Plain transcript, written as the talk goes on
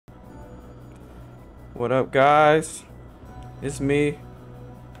What up, guys? It's me.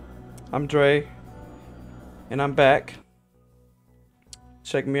 I'm Dre, and I'm back.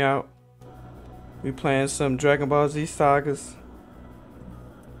 Check me out. We playing some Dragon Ball Z Sagas.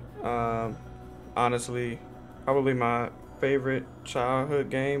 Honestly, probably my favorite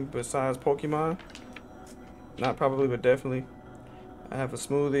childhood game besides Pokemon. Not probably, but definitely. I have a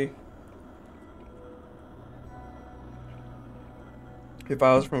smoothie. If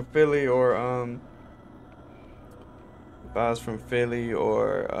I was from Philly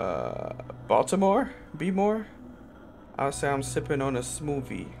or Baltimore, B-more, I would say I'm sipping on a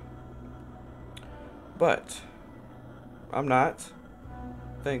smoothie. But I'm not.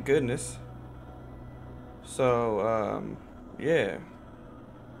 Thank goodness. So yeah.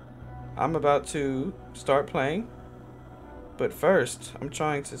 I'm about to start playing. But first, I'm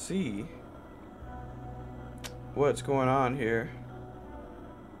trying to see what's going on here.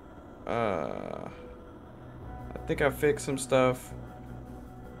 I think I fixed some stuff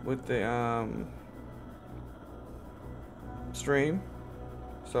with the stream.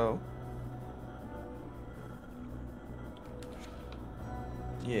 So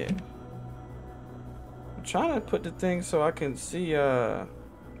yeah. I'm trying to put the thing so I can see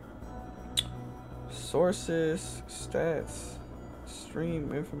sources, stats,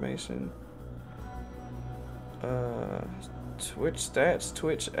 stream information, Twitch stats,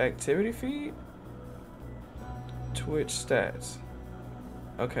 Twitch activity feed, Twitch stats.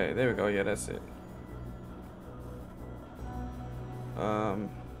 Okay, there we go. Yeah, that's it.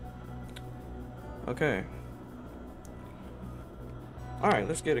 Okay. Alright,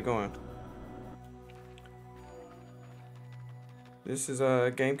 let's get it going. This is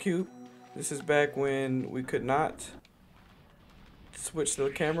GameCube. This is back when we could not switch the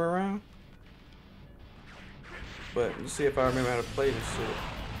camera around. But let's see if I remember how to play this shit.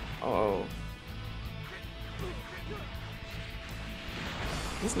 Uh-oh.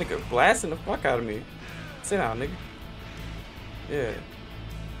 This nigga blasting the fuck out of me. Sit down, nigga. Yeah.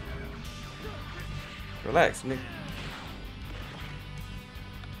 Relax, nigga.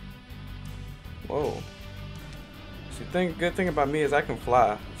 Whoa. See, good thing about me is I can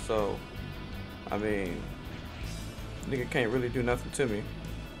fly. So, I mean, nigga can't really do nothing to me.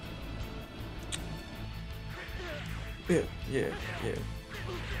 Yeah.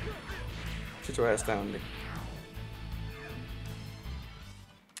 Sit your ass down, nigga.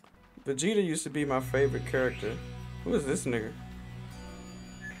 Vegeta used to be my favorite character. Who is this nigga?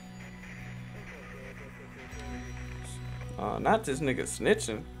 Not this nigga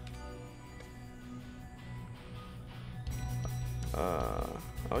snitching.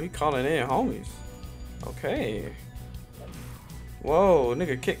 Oh, he calling in homies. Okay. Whoa,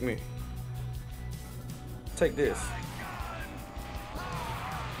 nigga kicked me. Take this.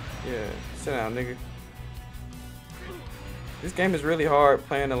 Yeah, sit down, nigga. This game is really hard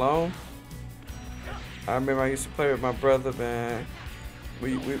playing alone. I remember I used to play with my brother, man.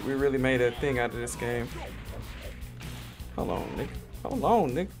 We really made a thing out of this game. Hold on, nigga. Hold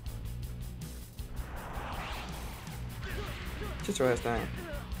on, nigga. Sit your ass down.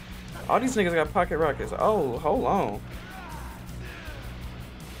 All these niggas got pocket rockets. Oh, hold on.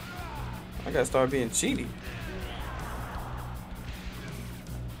 I gotta start being cheaty.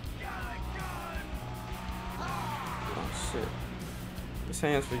 Oh shit. This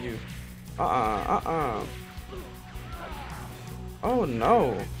hand's for you. Oh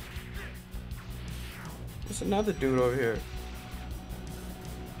no. There's another dude over here.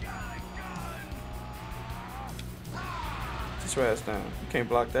 Sit your ass down. You can't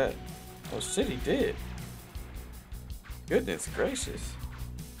block that. Oh shit, he did. Goodness gracious.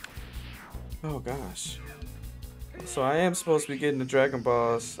 Oh gosh. So I am supposed to be getting the Dragon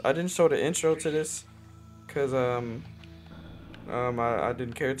Balls. I didn't show the intro to this because I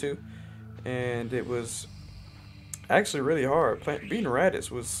didn't care to, and it was actually really hard. Beating Raditz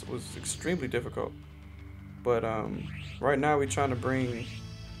was extremely difficult. But right now we're trying to bring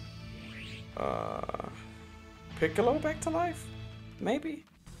Piccolo back to life, maybe.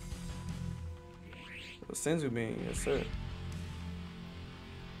 Well, Senzu being, yes sir.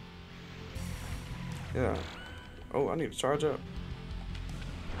 Yeah. Oh, I need to charge up.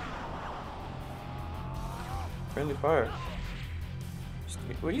 Friendly fire.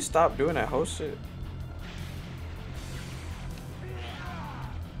 Will you stop doing that whole shit?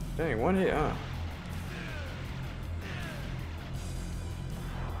 Dang, one hit, huh?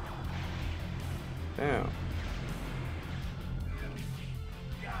 Damn.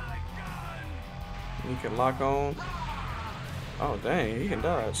 You can lock on. Oh dang, he can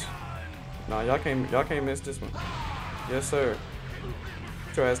dodge. Nah, y'all can't miss this one. Yes sir.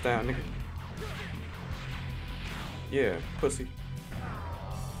 Put your ass down, nigga. Yeah, pussy.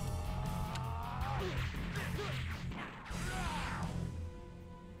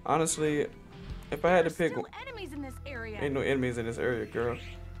 Honestly, if I had to pick, enemies in this area. ain't no enemies in this area, girl.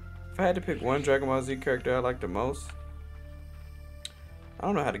 If I had to pick one Dragon Ball Z character I like the most, I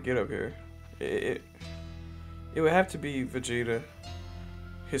don't know how to get up here. It, it would have to be Vegeta,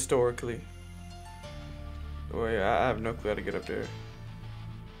 historically. Wait, I have no clue how to get up there.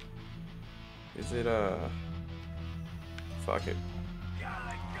 Is it, fuck it.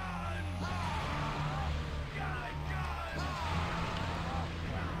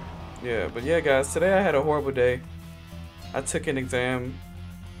 Yeah, but yeah, guys, today I had a horrible day. I took an exam,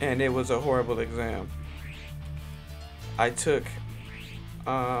 and it was a horrible exam. I took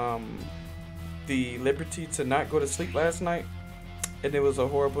the liberty to not go to sleep last night, and it was a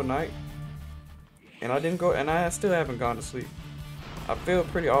horrible night. And I didn't go, and I still haven't gone to sleep. I feel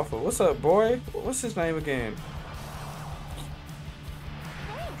pretty awful. What's up, boy? What's his name again?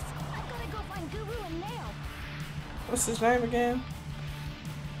 Thanks. I gotta go find Guru and Nail. What's his name again?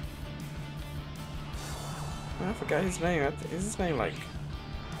 I forgot his name. Is his name like?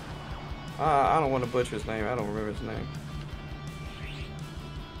 I don't want to butcher his name. I don't remember his name.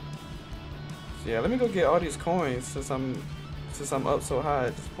 So yeah, let me go get all these coins since I'm up so high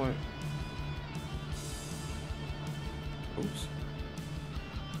at this point. Oops.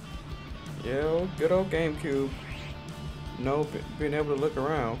 Yo, good old GameCube. No, being able to look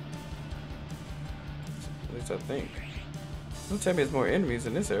around. At least I think. Don't tell me there's more enemies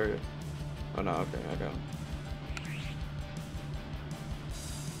in this area. Oh no, okay, I got them.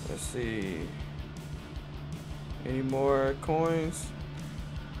 Let's see. Any more coins?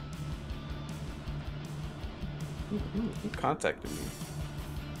 Who contacted me?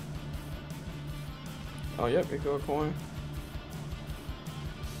 Oh, yep, here go a coin.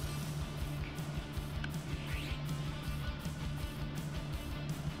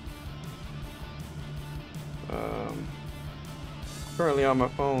 Currently on my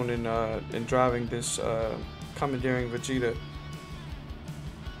phone and driving this commandeering Vegeta.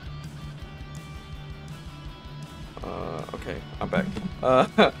 Okay, I'm back.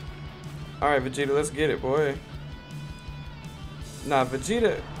 Alright, Vegeta, let's get it, boy. Nah,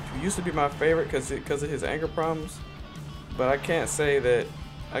 Vegeta used to be my favorite because of his anger problems, but I can't say that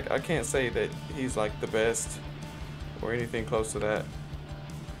I can't say that he's like the best or anything close to that,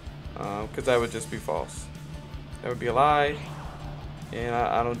 because that would just be false. That would be a lie, and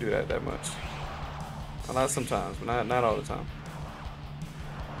I don't do that much. I lie sometimes, but not all the time.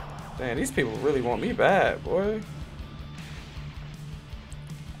 Damn, these people really want me bad, boy.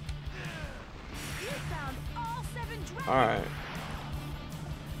 Alright.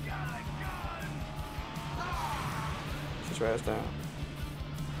 Sit your ass down.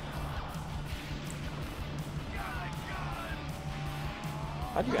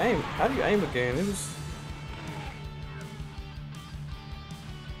 How do you aim? How do you aim again? It is.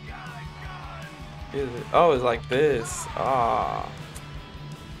 Is it? Oh, it's like this. Ah.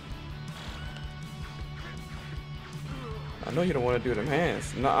 I know you don't want to do them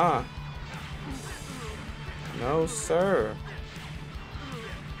hands. Nuh-uh. No, sir.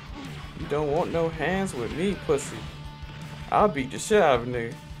 You don't want no hands with me, pussy. I'll beat the shit out of a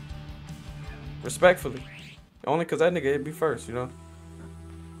nigga. Respectfully. Only because that nigga hit me first, you know?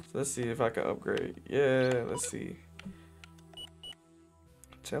 So let's see if I can upgrade. Yeah, let's see.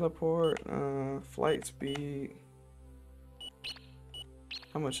 Teleport, flight speed.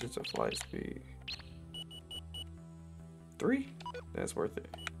 How much is the flight speed? 3? That's worth it.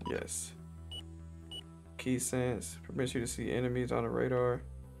 Yes. Key sense permits you to see enemies on the radar.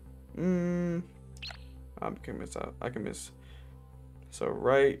 I can miss out. I can miss. So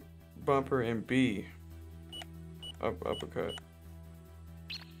right bumper and B. Uppercut.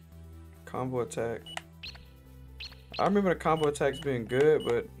 Combo attack. I remember the combo attacks being good,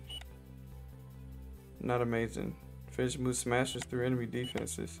 but not amazing. Finish move smashes through enemy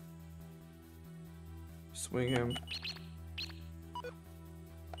defenses. Swing him.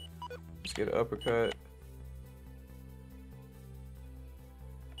 Let's get an uppercut.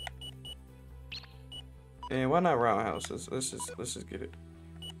 And why not roundhouse? Let's just get it.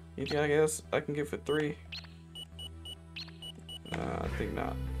 Anything else I can get for 3? I think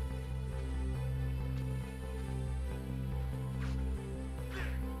not.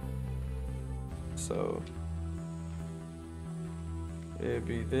 So it'd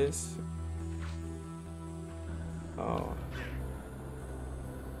be this. Oh.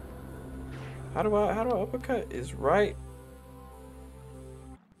 How do I uppercut? Is right.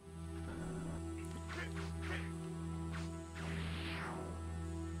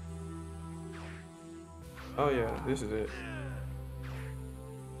 Oh yeah, this is it.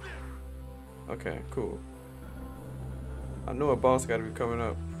 Okay, cool. I know a boss got to be coming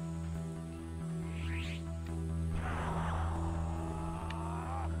up.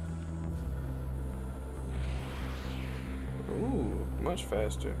 Ooh, much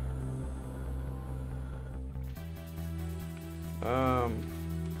faster.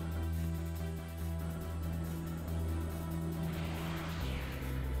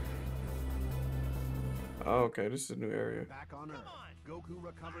 Oh, okay, this is a new area. Back on Earth, Goku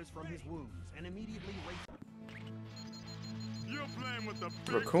recovers from his wounds and immediately races. You're playing with the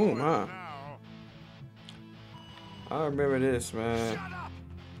big Raccoon, boys huh? now. I remember this, man.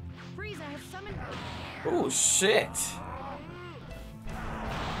 Frieza has summoned. Oh shit!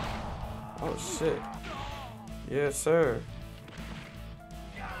 Oh shit! Yes, sir.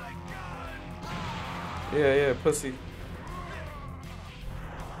 Yeah, pussy.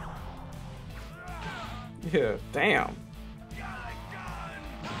 Yeah, damn.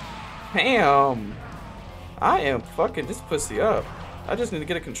 Damn. I am fucking this pussy up. I just need to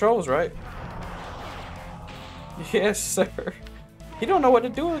get the controls right. Yes, sir. He don't know what to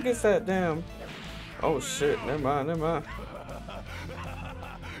do against that damn. Oh shit, never mind.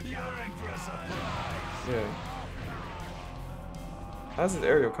 Yeah. How's his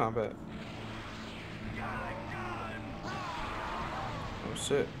aerial combat? Oh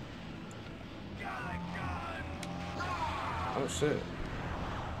shit. Oh shit.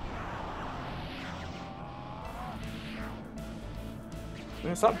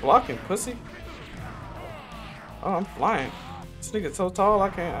 Man, stop blocking, pussy. Oh, I'm flying. This nigga's so tall I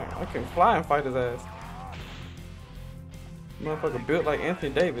can fly and fight his ass. Motherfucker built like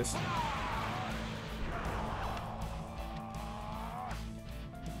Anthony Davis.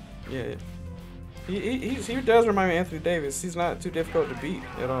 Yeah. He does remind me of Anthony Davis. He's not too difficult to beat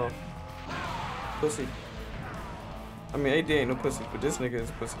at all. Pussy. I mean, AD ain't no pussy, but this nigga is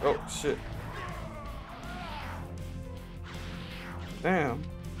a pussy. Oh, shit. Damn.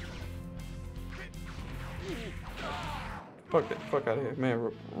 Fuck that. Fuck out of here.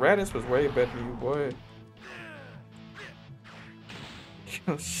 Man, Raditz was way better than you, boy.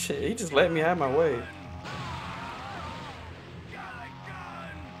 Oh, shit. He just let me have my way.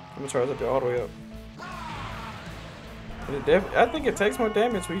 I'm gonna charge it all the way up. And I think it takes more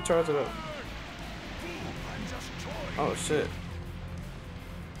damage when you charge it up. Oh shit.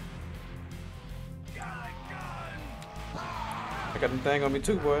 I got the thing on me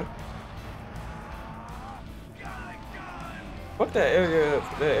too, boy. Fuck that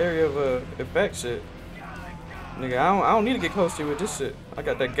area of effect shit. Nigga, I don't need to get close to you with this shit. I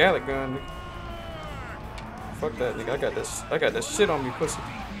got that Gallic gun, nigga. Fuck that, nigga. I got that shit on me, pussy.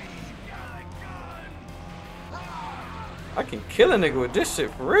 I can kill a nigga with this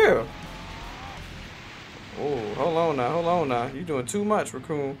shit for real. Oh, hold on now. You doing too much,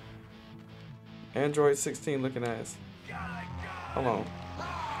 Raccoon. Android 16 looking ass. Hold on.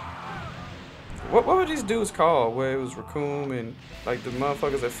 What were these dudes called? Where it was Raccoon and like the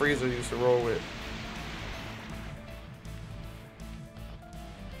motherfuckers that Frieza used to roll with?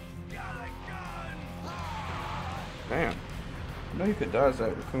 Damn. I know you could dodge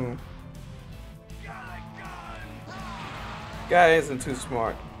that, Raccoon. Guy isn't too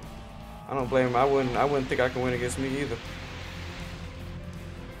smart. I don't blame him. I wouldn't think I could win against me either.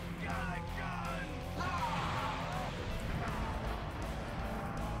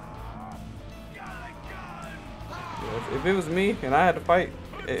 Yeah, if it was me and I had to fight,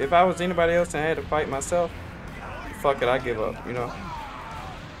 if I was anybody else and I had to fight myself, fuck it, I give up, you know?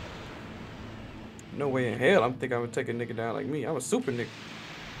 No way in hell I'm thinking I would take a nigga down like me. I'm a super nigga.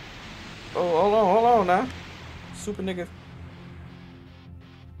 Oh, hold on now. Super nigga.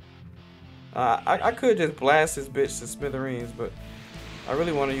 I could just blast this bitch to smithereens, but I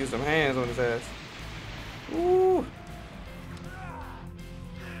really want to use some hands on his ass. Ooh.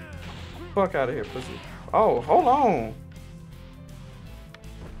 Fuck out of here, pussy. Oh, hold on.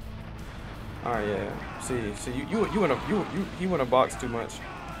 All right, yeah. See, you in a box too much.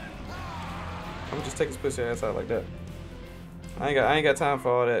 I'm gonna just take his pussy ass out like that. I ain't got time for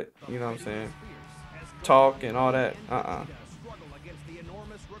all that. You know what I'm saying? Talk and all that.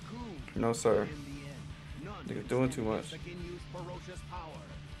 No, sir. Nigga doing too much.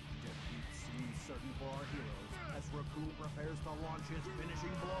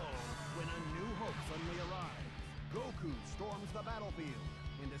 Goku storms the battlefield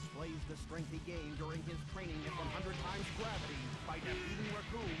and displays the strength he gained during his training at 100 times gravity by defeating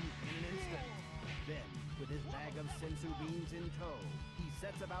Raccoon in an instant. Then, with his bag of sensu beans in tow, he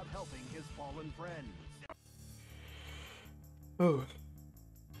sets about helping his fallen friends. Oh.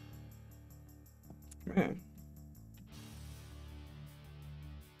 Man.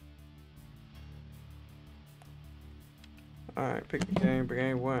 Alright, pick the game,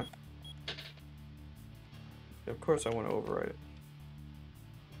 game 1. Of course I want to overwrite it.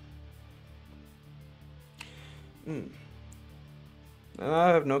 I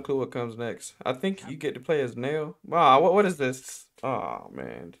have no clue what comes next. I think you get to play as Nail. Wow, what is this? Oh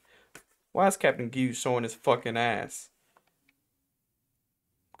man. Why is Captain Gyu showing his fucking ass?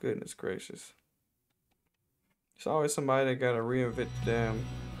 Goodness gracious. There's always somebody that gotta reinvent the damn.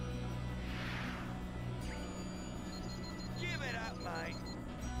 Give it up, mate.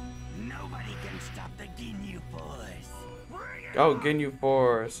 Nobody can stop the Ginyu Force. Oh, Ginyu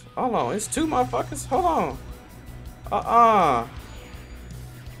Force. Hold on, it's 2 motherfuckers. Hold on.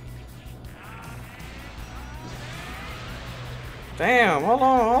 Damn, hold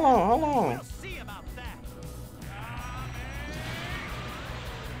on. We'll see about that.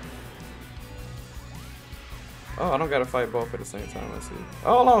 Oh, I don't gotta fight both at the same time. Let's see.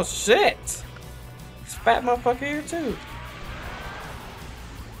 Hold on, shit! This fat motherfucker here too.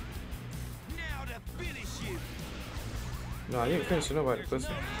 Now to finish you. No, you ain't finishing nobody, pussy.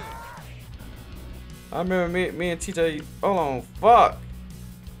 I remember me and TJ. Hold on, fuck.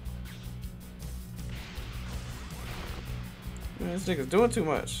 Man, this nigga's doing too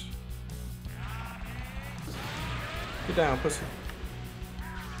much. Get down, pussy.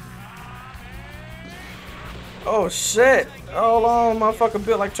 Oh shit! Hold on, motherfucker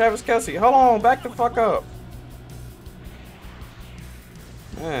built like Travis Kelce. Hold on, back the fuck up.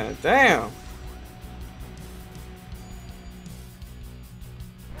 Man, damn.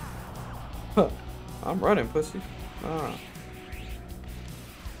 Huh. I'm running, pussy.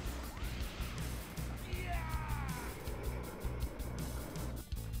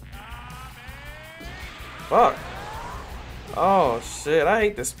 Fuck. Oh shit, I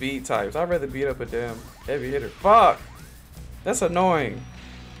hate the speed types. I'd rather beat up a damn heavy hitter. Fuck. That's annoying.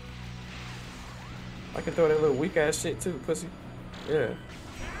 I can throw that little weak ass shit too, pussy. Yeah.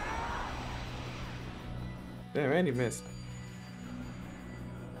 Damn, Andy missed.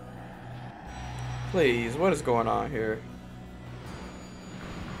 Please, what is going on here?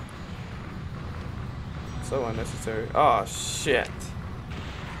 So unnecessary. Oh shit.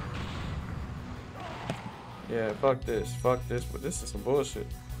 Yeah, fuck this, but this is some bullshit.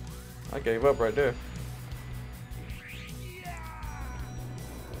 I gave up right there.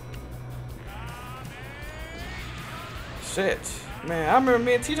 Shit. Man, I remember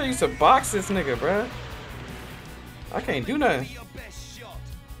me and TJ used to box this nigga, bruh. I can't do nothing.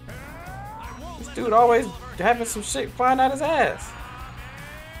 This dude always having some shit flying out his ass.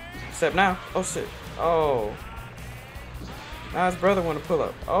 Except now. Oh shit. Oh. Now his brother wanna pull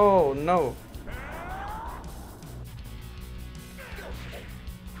up. Oh no.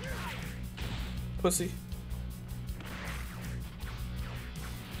 Pussy.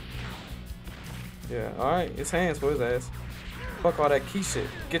 Yeah, alright. His hands for his ass. Fuck all that key shit.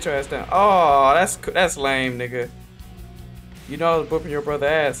 Get your ass down. Oh, that's lame, nigga. You know I was whooping your brother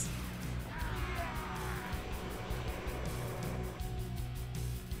ass.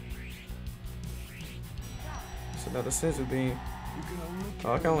 It's another scissor beam.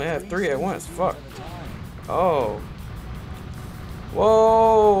 Oh, I can only have 3 at once. Fuck. Oh.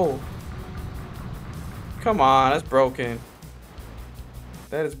 Whoa. Come on, that's broken.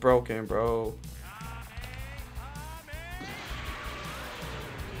 That is broken, bro.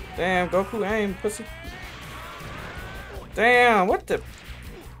 Damn, Goku aim, pussy. Damn, what the?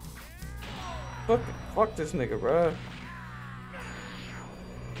 Fuck this nigga, bro.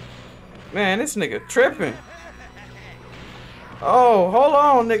 Man, this nigga tripping. Oh, hold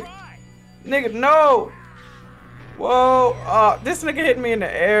on, nigga. Nigga, no. Whoa, this nigga hit me in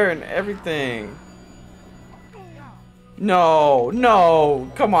the air and everything.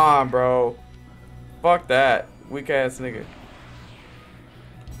 No, come on, bro. Fuck that, weak ass nigga.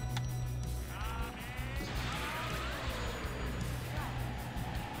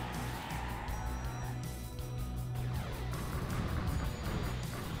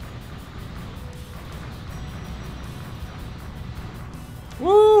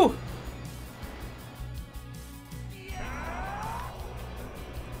 Woo!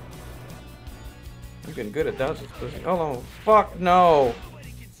 I'm getting good at dodges, pussy. Hold on. Fuck no.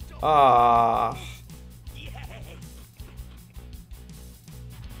 Ah.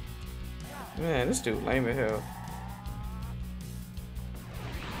 Man, this dude lame as hell.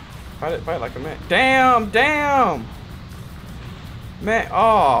 Fight like a man. Damn! Man,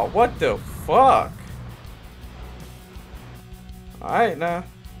 oh, what the fuck? Alright now.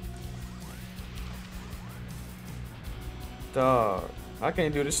 Dog. I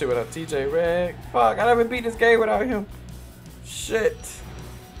can't do this shit without TJ Reg. Fuck, I never beat this game without him. Shit.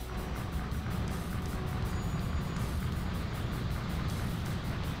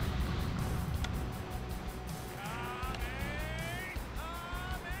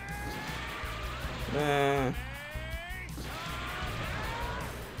 Man.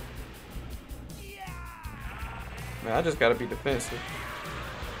 Man, I just gotta be defensive.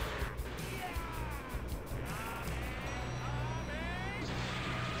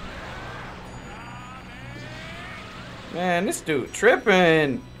 Man, this dude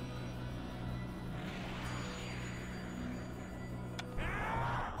tripping.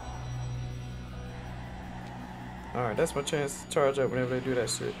 Alright, that's my chance to charge up whenever they do that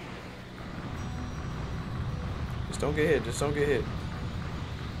shit. Just don't get hit, just don't get hit.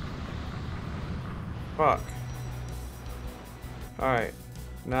 Fuck. Alright.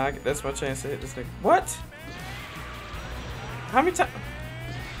 Nah, that's my chance to hit this nigga. What? How many times?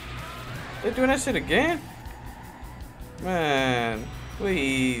 They doing that shit again? Man,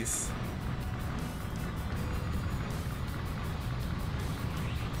 please.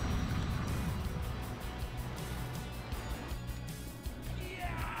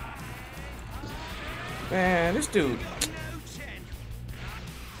 Man, this dude.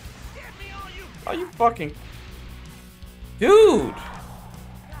 Are you fucking... Dude!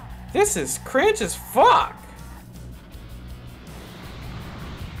 This is cringe as fuck!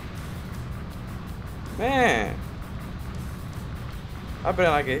 Man. I bet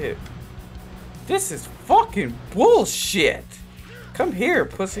I get hit. This is fucking bullshit! Come here,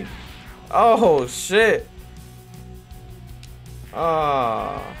 pussy. Oh, shit.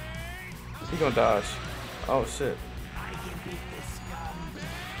 Ah. He gonna dodge. Oh, shit.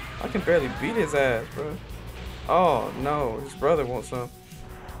 I can barely beat his ass, bro. Oh, no. His brother wants some.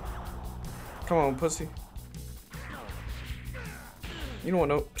 Come on, pussy. You don't want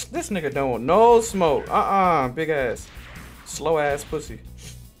no... This nigga don't want no smoke. Big ass. Slow ass pussy.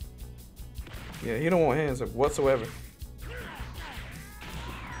 Yeah, he don't want hands up whatsoever.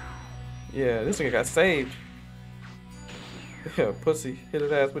 Yeah, this nigga got saved. Yeah, pussy. Hit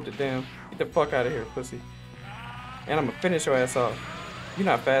his ass with the damn... Get the fuck out of here, pussy. And I'm gonna finish your ass off. You're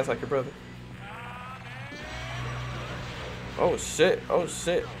not fast like your brother. Oh shit, oh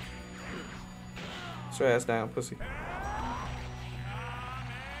shit. Sit your ass down, pussy.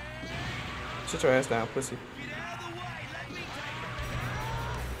 Sit your ass down, pussy.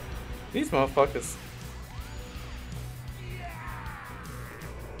 These motherfuckers.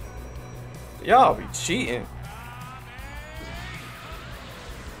 Y'all be cheating.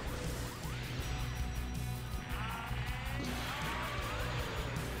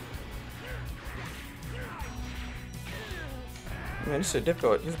 Man, this shit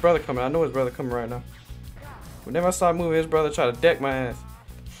difficult. His brother coming. I know his brother coming right now. Whenever I start moving, his brother try to deck my ass.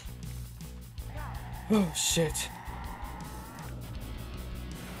 Oh, shit.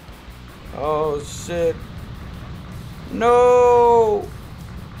 Oh, shit. No!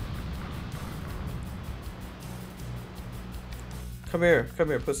 Come here,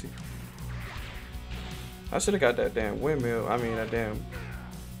 pussy. I should have got that damn windmill. I mean, that damn...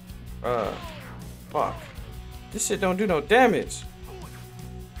 fuck. This shit don't do no damage.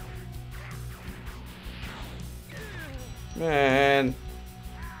 Man.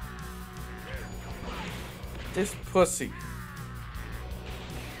 This pussy.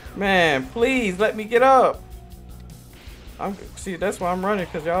 Man, please let me get up. See, that's why I'm running,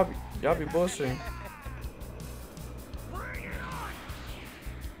 cause y'all be bullshitting.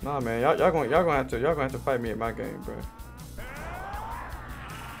 Nah, man, y'all gonna have to fight me at my game, bro.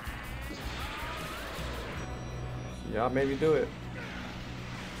 Y'all made me do it.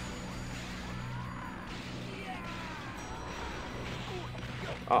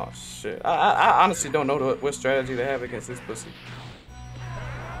 Oh shit! I honestly don't know what strategy to have against this pussy.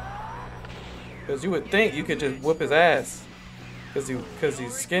 Cause you would think you could just whoop his ass, cause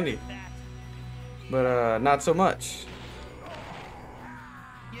he's skinny. But not so much.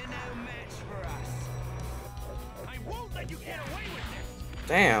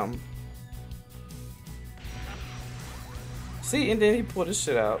 Damn. See, and then he pulled his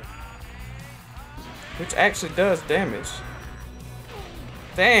shit out, which actually does damage.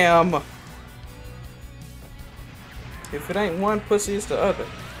 Damn. If it ain't one pussy, it's the other.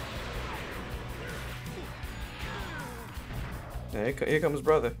 Yeah, here comes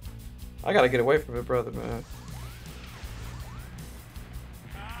brother. I gotta get away from his brother, man.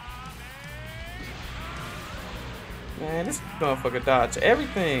 Man, this motherfucker dodged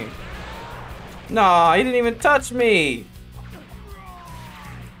everything. Nah, he didn't even touch me.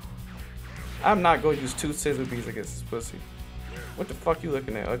 I'm not gonna use two scissor bees against this pussy. What the fuck you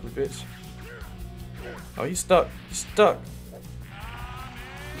looking at, ugly bitch? Oh, he's stuck. He's stuck.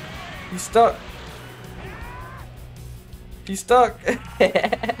 He's stuck. He's stuck. This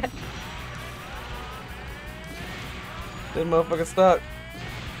motherfucker stuck.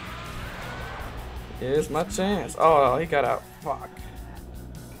 Yeah, it's my chance. Oh, he got out. Fuck.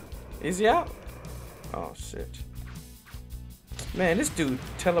 Is he out? Oh, shit. Man, this dude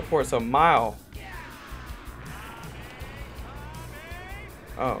teleports a mile.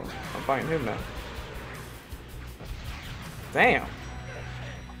 Oh, I'm fighting him now. Damn.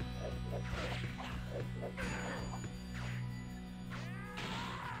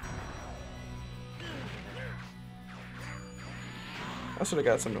 I should have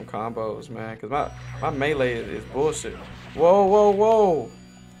got some of them combos, man, because my melee is bullshit. Whoa, whoa, whoa.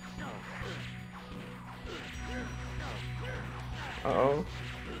 Uh-oh.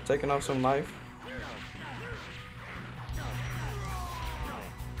 Taking off some life.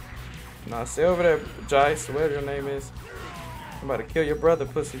 Nah, stay over there, Jice, whatever your name is. I'm about to kill your brother,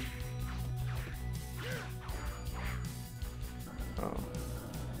 pussy. Oh.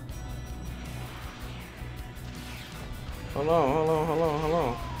 Hold on, hold on, hold on, hold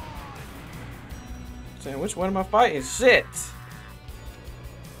on. Saying, which one am I fighting? Shit!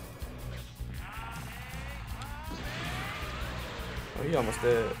 Oh, he almost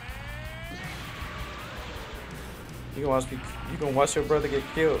dead. You gonna watch your brother get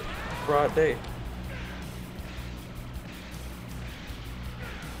killed broad day.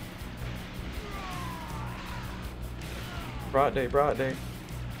 Broad day, broad day.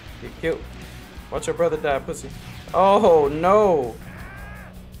 Get killed. Watch your brother die, pussy. Oh no!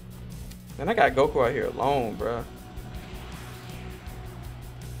 Man, I got Goku out here alone, bruh.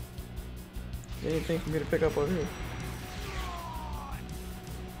 Anything for me to pick up over here?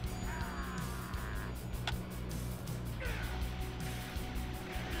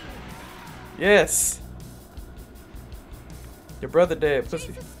 Yes! Your brother dead, pussy.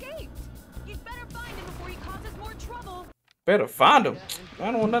 He's escaped. You'd better find him before he causes more trouble. Better find him.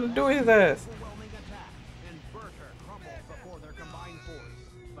 I don't want nothing to do with his ass. Overwhelming attack, and Berter crumbles before their combined force.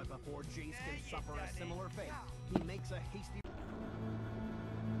 But before Jace can suffer a similar fate, he makes a hasty.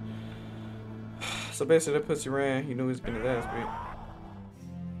 So basically, that pussy ran. He knew he was getting his ass beat.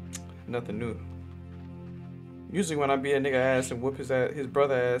 Nothing new. Usually, when I beat a nigga ass and whoop his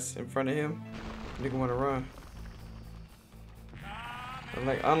brother ass in front of him, nigga wanna run.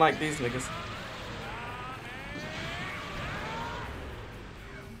 Unlike these niggas.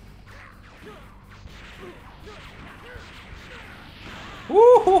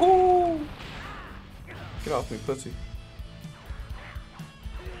 Woo-hoo-hoo! Get off me, pussy.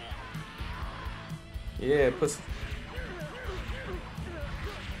 Yeah, pussy.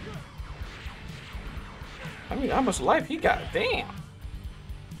 I mean, how much life he got? Damn.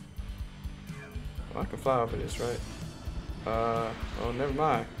 Oh, I can fly over this, right? Oh, never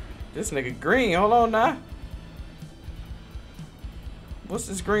mind. This nigga green. Hold on now. What's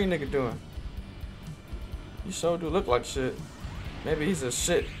this green nigga doing? He sure do look like shit. Maybe he's a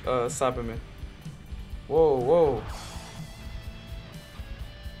shit Cyberman. Whoa, whoa.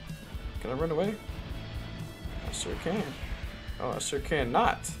 Can I run away? I sure can. Oh, I sure can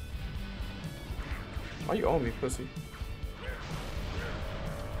not. Why you on me, pussy?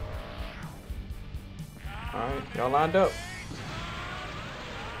 Alright, y'all lined up.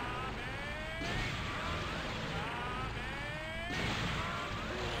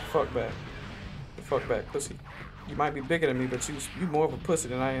 Fuck back. The fuck back, pussy. You might be bigger than me, but you more of a pussy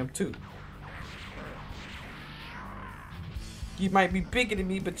than I am too. You might be bigger than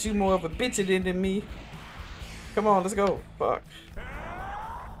me, but you more of a bitch than me. Come on, let's go. Fuck.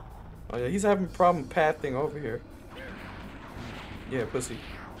 Oh yeah, he's having a problem pathing over here. Yeah, pussy.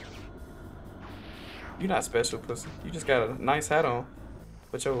 You're not special, pussy. You just got a nice hat on,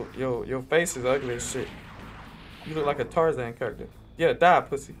 but your face is ugly as shit. You look like a Tarzan character. Yeah, die,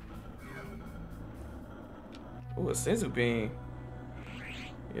 pussy. Ooh, a Senzu bean.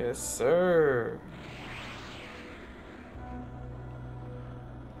 Yes, sir.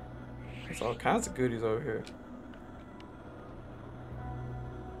 There's all kinds of goodies over here.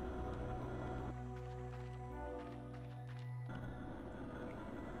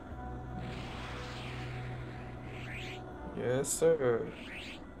 Yes, sir.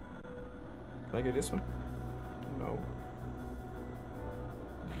 Can I get this one? No.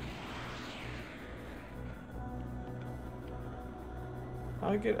 How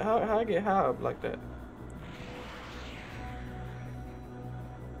I get high up like that?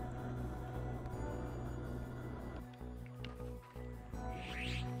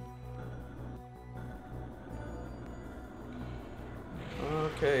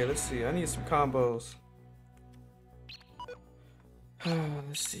 Okay, let's see. I need some combos.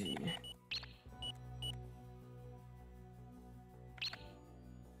 Let's see.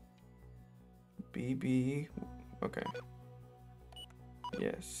 BB. Okay.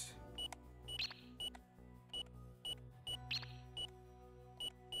 Yes.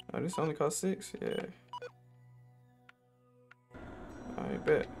 Oh, this only costs 6? Yeah. I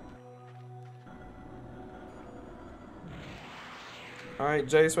bet. Alright,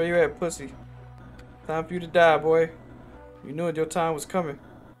 Jace, where you at, pussy? Time for you to die, boy. You knew your time was coming.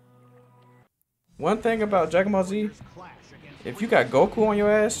 One thing about Dragon Ball Z, if you got Goku on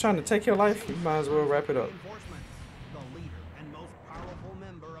your ass trying to take your life, you might as well wrap it up. The leader and most powerful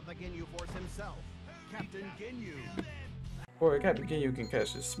member of the Ginyu Force himself, Captain Ginyu. Boy, Captain Ginyu can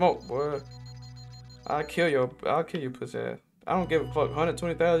catch this smoke, boy. I'll kill you, pussy ass. I don't give a fuck.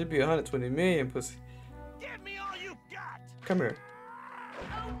 120,000, you be 120 million, pussy. Give me all you got. Come here.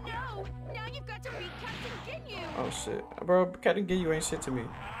 Oh no! Now you've got to beat Captain Ginyu! Oh shit, bro. Captain Ginyu ain't shit to me.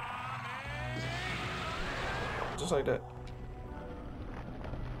 Just like that.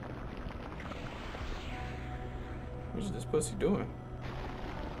 What's this pussy doing?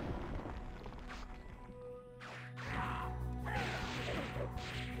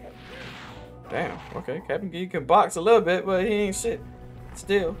 Damn, okay. Captain Ginyu can box a little bit, but he ain't shit.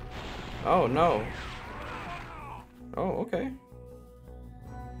 Still. Oh no. Oh, okay.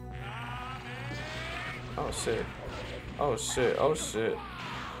 Oh shit. Oh shit. Oh shit.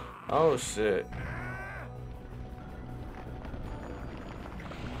 Oh shit.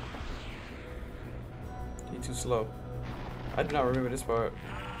 He too slow. I do not remember this part.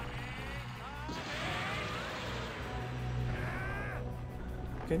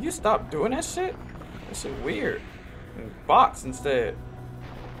 Can you stop doing that shit? That shit weird. And box instead.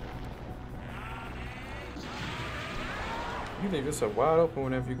 You leave yourself wide open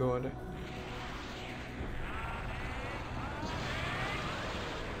whenever you go in there.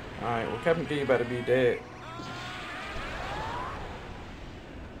 Alright, well Captain Ginyu about to be dead.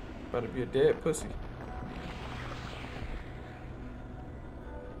 About to be a dead pussy.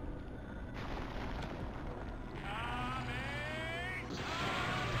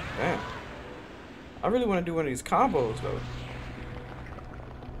 Damn. I really want to do one of these combos though.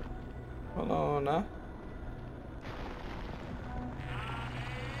 Hold on now.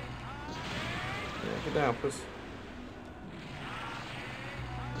 Yeah, get down, pussy.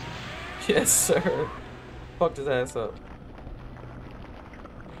 Yes, sir. Fucked his ass up.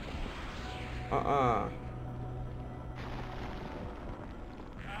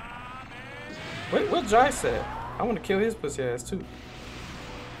 Wait, what Jai said? I want to kill his pussy ass too.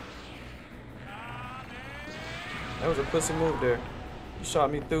 That was a pussy move there. You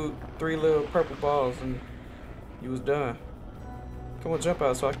shot me through 3 little purple balls and you was done. Come on, jump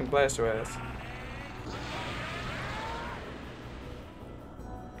out so I can blast your ass.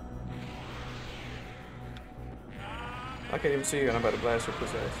 I can't even see you and I'm about to blast your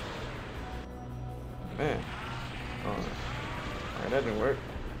pussy ass. Man. Oh. Alright, that didn't work.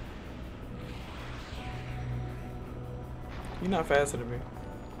 You're not faster than me.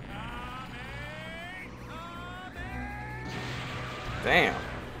 Damn.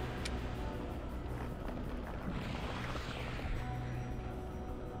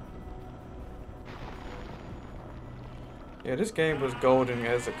 Yeah, this game was golden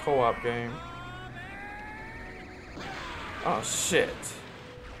as a co-op game. Oh shit.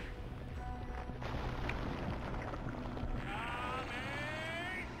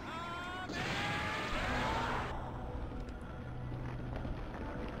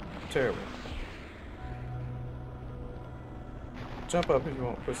 Terrible. Jump up if you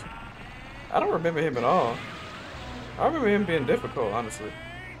want, pussy. I don't remember him at all. I remember him being difficult, honestly.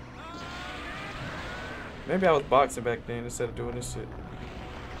 Maybe I was boxing back then instead of doing this shit.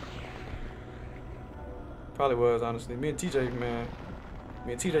 Probably was, honestly. Me and TJ, man.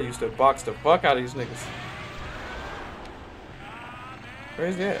 Me and TJ used to box the fuck out of these niggas.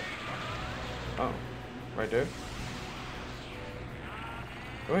 Where's he at? Oh, right there.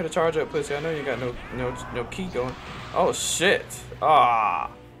 Go ahead and charge up, pussy. I know you got no key going. Oh shit.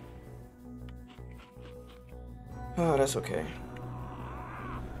 Ah. Oh, that's okay.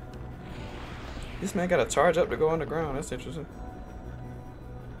 This man got to charge up to go underground. That's interesting.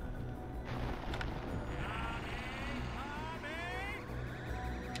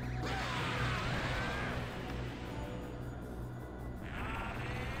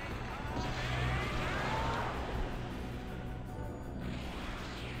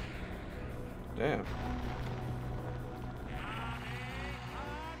 Damn.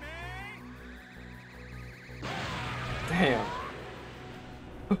 Damn.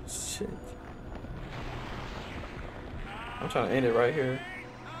 Oh shit. I'm trying to end it right here.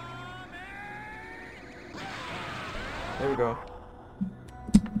 There we go.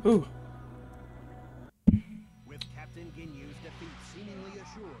 Ooh. With Captain Ginyu's defeat seemingly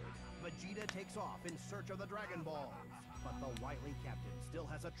assured, Vegeta takes off in search of the Dragon Balls. But the wily captain still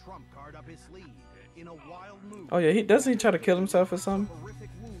has a trump card up his sleeve. In a wild move, Oh yeah, doesn't he try to kill himself or something? a horrific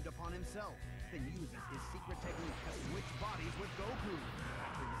wound upon himself, then uses his secret technique to switch bodies with Goku.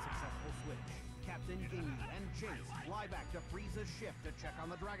 After the successful switch, Captain Ginyu and Chase fly back to Frieza's ship to check on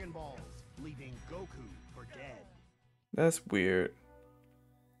the Dragon Balls, leaving Goku for dead. That's weird.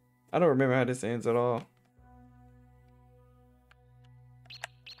 I don't remember how this ends at all.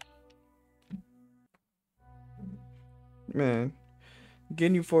 Man,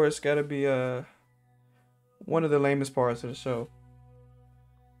 Ginyu Force gotta be one of the lamest parts of the show.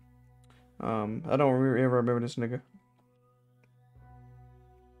 I don't ever remember this nigga.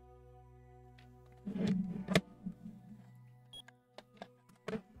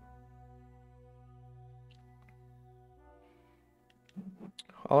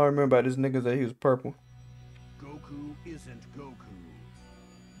 All I remember about this nigga is that he was purple. Goku isn't Goku.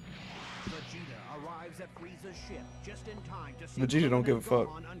 Vegeta arrives at Frieza's ship just in time to see Vegeta don't give a fuck.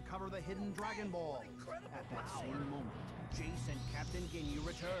 Gohan uncover the hidden Dragon Balls. At that same moment, Jace and Captain Ginyu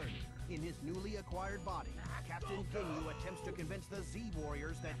return. In his newly acquired body, Captain Ginyu attempts to convince the Z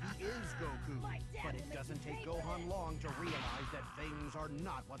Warriors that he is Goku. But it doesn't take Gohan long to realize that things are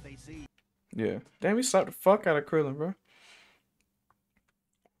not what they seem. Yeah. Damn, he slapped the fuck out of Krillin, bro.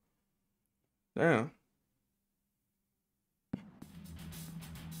 Damn.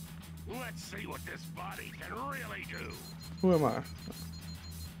 Let's see what this body can really do. Who am I?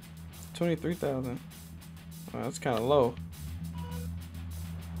 23,000. That's kind of low.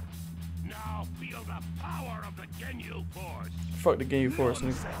 Now feel the power of the Ginyu Force. Fuck the Ginyu Force,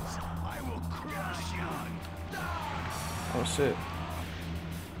 nigga. I will crush you. Oh shit.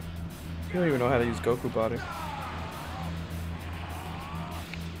 You don't even know how to use Goku body.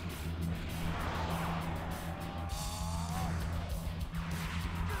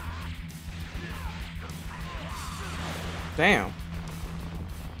 Damn.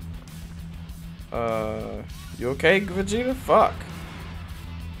 You okay, Vegeta? Fuck.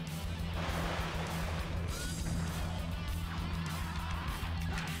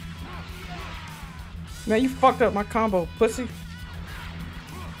 Man, you fucked up my combo, pussy.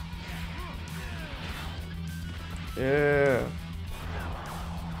 Yeah.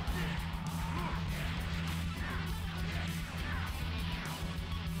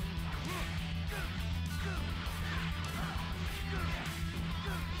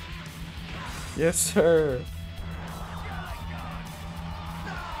 Yes, sir.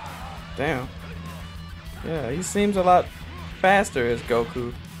 Damn. Yeah, he seems a lot faster as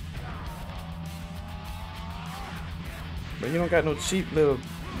Goku. But you don't got no cheap little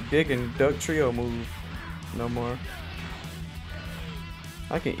dig and duck trio move no more.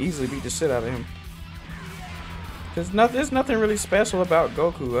 I can easily beat the shit out of him. There's nothing really special about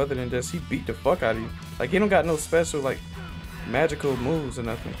Goku other than just he beat the fuck out of you. Like, he don't got no special, like, magical moves or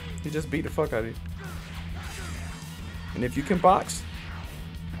nothing. He just beat the fuck out of you. And if you can box,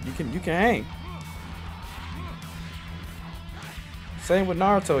 you can hang. Same with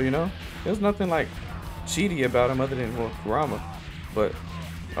Naruto, you know? There's nothing like cheaty about him other than, well, Kurama. But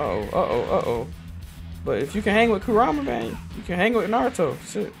uh-oh. But if you can hang with Kurama, man, you can hang with Naruto.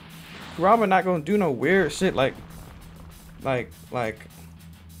 Shit. Kurama not gonna do no weird shit like that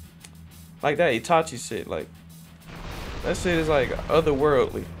Itachi shit. Like, that shit is like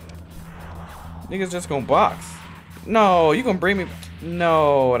otherworldly. Niggas just gonna box. No, you gonna bring me?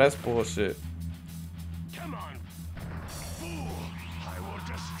 No, that's bullshit. Come on, fool! I will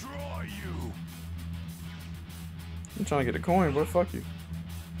destroy you. I'm trying to get a coin, bro. Fuck you.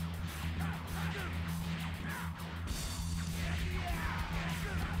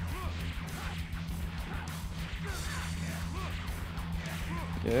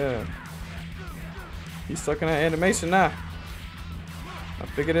 Yeah. He's stuck in that animation now. I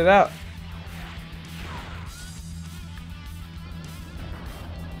figured it out.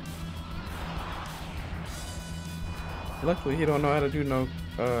 Luckily, he don't know how to do no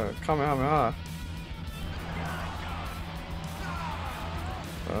Kamehameha.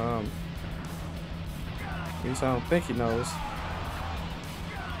 At least I don't think he knows.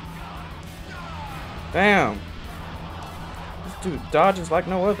 Damn. This dude dodges like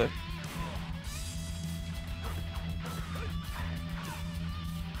no other.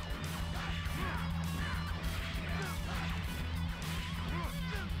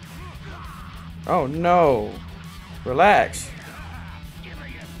 Oh no. Relax. Give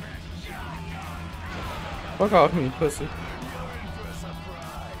me your Fuck off me, pussy.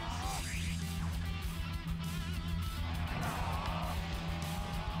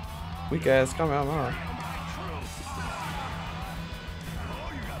 Weak ass come out, man.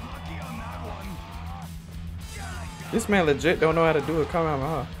 This man legit don't know how to do it. Come out,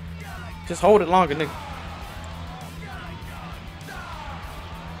 man. Just hold it longer, nigga.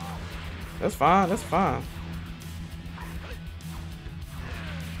 That's fine. That's fine.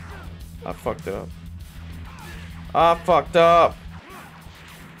 I fucked up. I fucked up.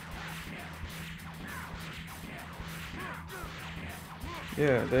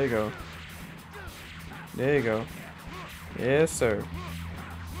 Yeah, there you go. There you go. Yes, sir.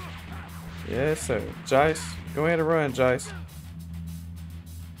 Yes, sir. Jice, go ahead and run, Jice.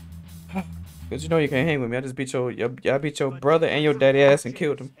 Cause you know you can't hang with me. I just beat your I beat your brother and your daddy ass and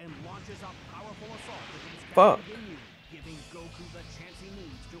killed him. Fuck. Giving Goku the chance he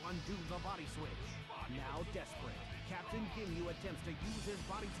needs to undo the body switch. Now desperate, Captain Ginyu attempts to use his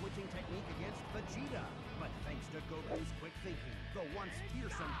body switching technique against Vegeta, but thanks to Goku's quick thinking, the once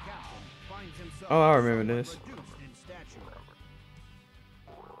fearsome captain finds himself Oh, I remember this. reduced in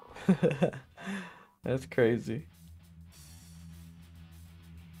stature. That's crazy.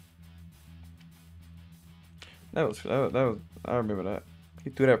 That was I remember that. He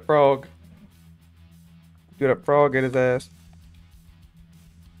threw that frog. Threw that frog at his ass.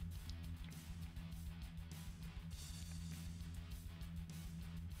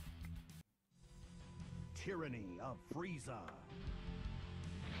 Tyranny of Frieza.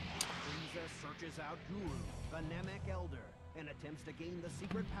 Frieza searches out Guru, the Namek Elder, and attempts to gain the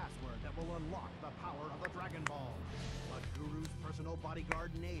secret password that will unlock the power of the Dragon Ball. But Guru's personal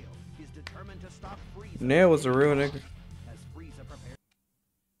bodyguard, Nail, is determined to stop Frieza. Nail was a real nigga. As Frieza prepares.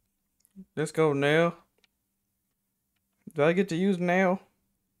 Let's go, Nail. Did I get to use Nail?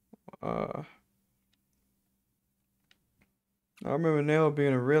 I remember Nail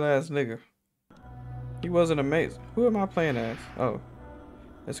being a real ass nigga. He wasn't amazing. Who am I playing as? Oh.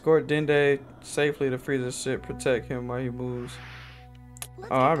 Escort Dende safely to Frieza's ship. Protect him while he moves.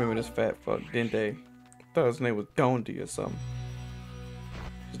 Oh, I remember this fat fuck, Dende. I thought his name was Dondi or something.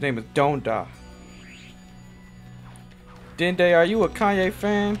 His name is Donda. Dende, are you a Kanye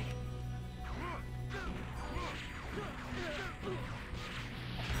fan?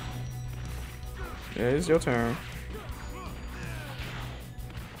 Yeah, it's your turn.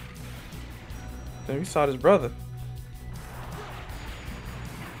 Then we saw his brother.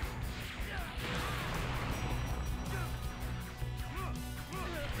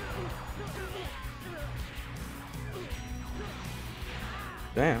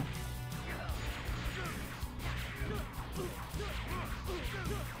 Damn.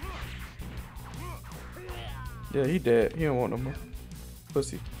 Yeah, he dead. He don't want no more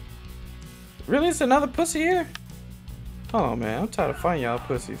pussy. Really? It's another pussy here? Hold on, man. I'm tired of fighting y'all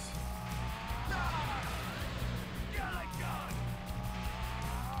pussies.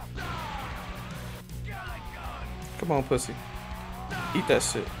 Come on, pussy. Eat that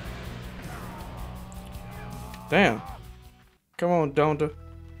shit. Damn. Come on, Donda.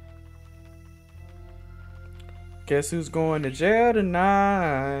 Guess who's going to jail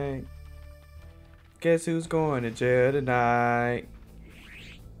tonight? Guess who's going to jail tonight?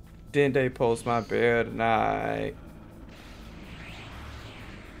 Didn't they post my bail tonight?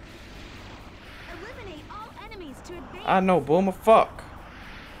 Eliminate all enemies to advance. I know, boomer. Fuck.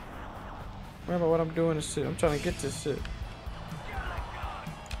 Remember what I'm doing this shit. I'm trying to get this shit.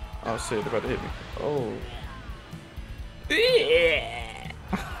 Oh shit, they're about to hit me. Oh.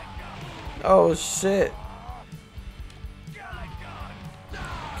 Oh shit.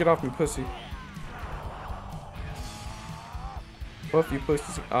 Get off me, pussy. Buff you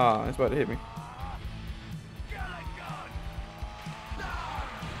pussies. Ah, it's about to hit me.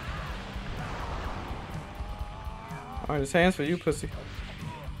 Alright, his hands for you, pussy.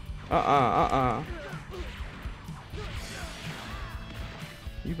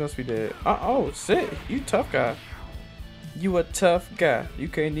 You must be dead. Oh shit, you tough guy. You a tough guy. You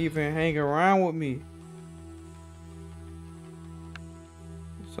can't even hang around with me.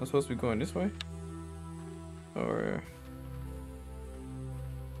 So I'm supposed to be going this way? Or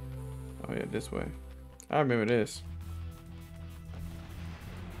oh yeah, this way. I remember this.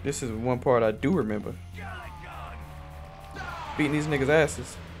 This is one part I do remember. Beating these niggas'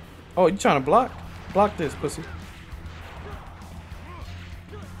 asses. Oh, you trying to block? Block this, pussy.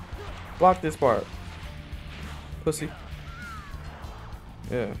 Block this part. Pussy.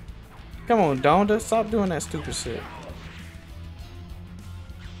 Yeah. Come on, Donda. Stop doing that stupid shit.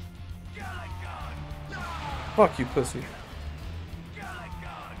 Fuck you, pussy.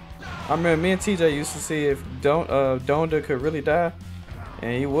 I remember me and TJ used to see if Donda could really die,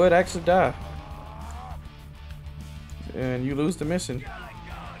 and he would actually die, and you lose the mission.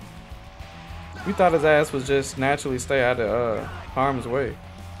 We thought his ass would just naturally stay out of harm's way.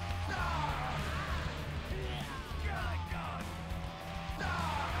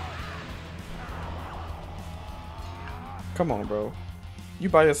 Come on, bro. You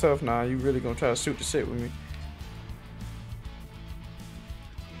by yourself now. You really gonna try to shoot the shit with me?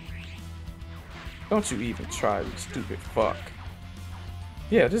 Don't you even try, you stupid fuck.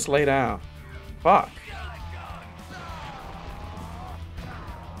 Yeah, just lay down. Fuck.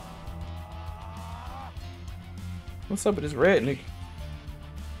 What's up with this red nigga?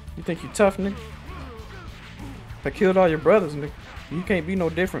 You think you tough, nigga? I killed all your brothers, nigga. You can't be no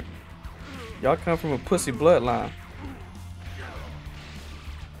different. Y'all come from a pussy bloodline.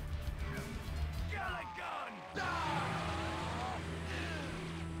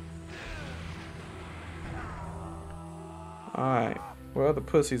 Alright, what other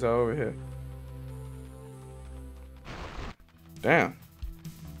pussies are over here? Damn.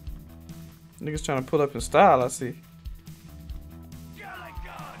 Niggas trying to pull up in style, I see.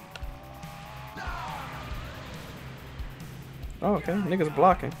 Oh, okay, niggas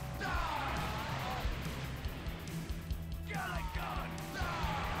blocking.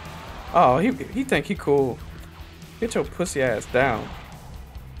 Oh, he think he cool. Get your pussy ass down.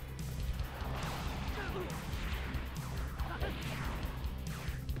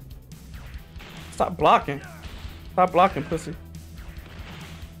 Stop blocking. Stop blocking, pussy.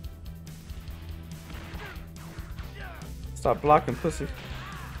 Stop blocking, pussy.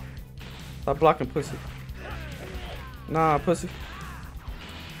 Stop blocking, pussy. Nah, pussy.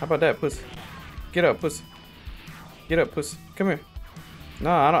 How about that, pussy? Get up, pussy. Get up, pussy. Come here.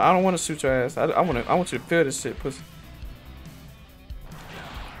 Nah, I don't want to shoot your ass. I want you to feel this shit, pussy.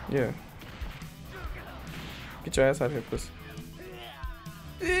 Yeah. Get your ass out of here, pussy.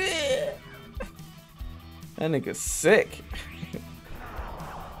 That nigga's sick.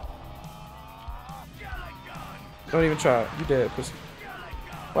 Don't even try it. You dead, pussy.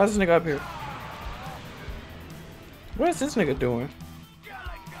 Why is this nigga up here? What is this nigga doing?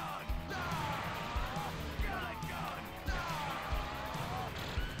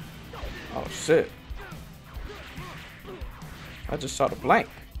 Oh shit. I just shot a blank.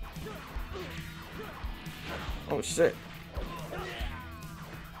 Oh shit.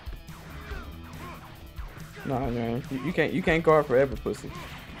 Nah, man. You can't guard forever, pussy.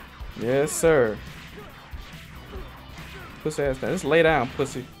 Yes, sir. Pussy ass down. Just lay down,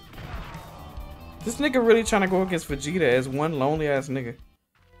 pussy. This nigga really trying to go against Vegeta as one lonely ass nigga.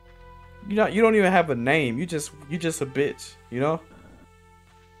 You don't even have a name. You just a bitch, you know?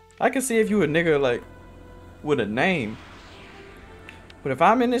 I can see if you a nigga like with a name. But if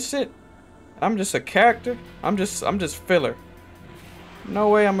I'm in this shit, I'm just a character. I'm just filler. No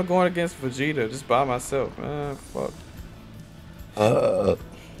way I'm going against Vegeta just by myself. Fuck.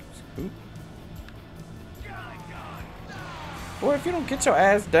 Boy, if you don't get your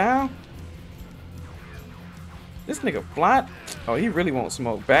ass down. This nigga blind. Oh, he really won't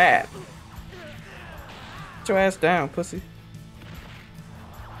smoke bad. Get your ass down, pussy.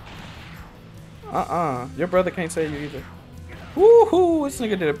 Your brother can't save you either. Woohoo! This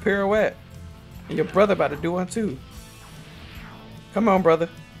nigga did a pirouette. And your brother about to do one too. Come on, brother.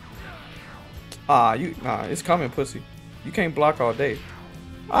 Nah, it's coming, pussy. You can't block all day.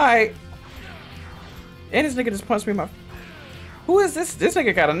 Alright. And this nigga just punched me in my... Who is this? This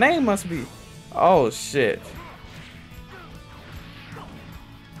nigga got a name, must be. Oh, shit.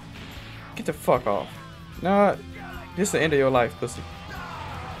 Get the fuck off. Nah, this is the end of your life, pussy.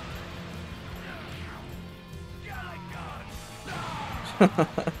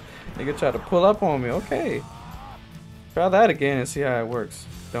 Nigga tried to pull up on me. Okay. Try that again and see how it works.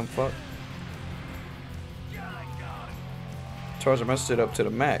 Dumb fuck. Charging my shit up to the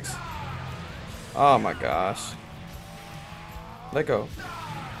max. Oh my gosh. Let go.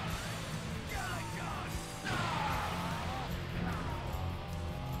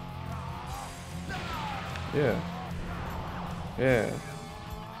 Yeah. Yeah.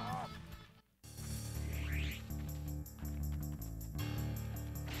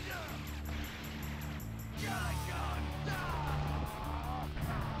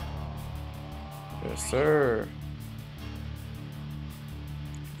 Yes, sir.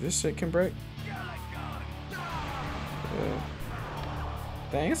 This shit can break. Yeah.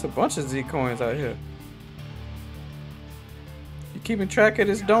 Dang, it's a bunch of Z coins out here. You keeping track of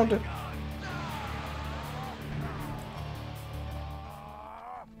this, don't you?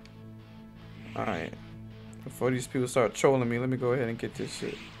 Alright. Before these people start trolling me, let me go ahead and get this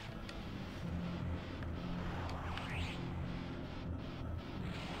shit.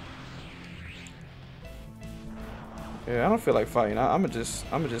 Yeah, I don't feel like fighting. I'ma just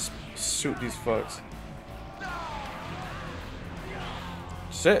shoot these fucks.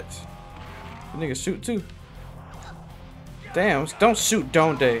 Shit. The niggas shoot too. Damn, don't shoot,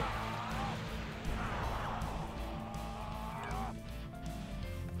 don't they?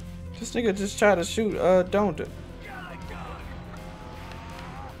 This nigga just tried to shoot, don't they?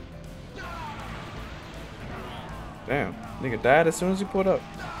 Damn, nigga died as soon as he pulled up.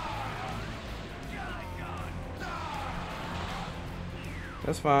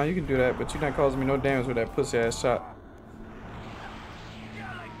 That's fine, you can do that, but you're not causing me no damage with that pussy ass shot.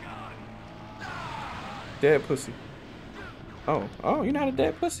 Dead pussy. Oh, you're not a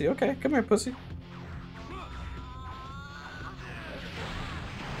dead pussy. Okay, come here, pussy.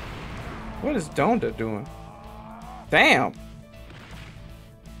 What is Donda doing? Damn!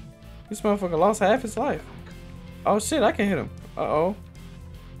 This motherfucker lost half his life. Oh shit, I can hit him. Uh-oh.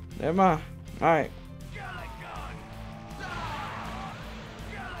 Never mind. Alright.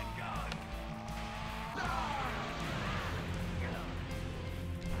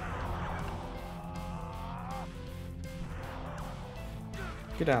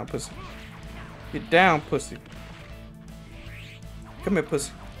 Get down, pussy. Get down, pussy. Come here,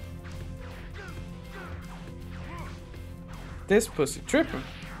 pussy. This pussy tripping.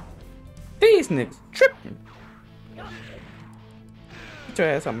 These niggas tripping. Get your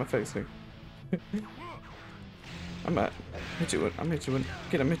ass out my face, nigga. I'm gonna hit you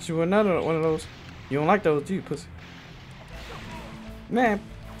with another one of those. You don't like those, do you, pussy? Man,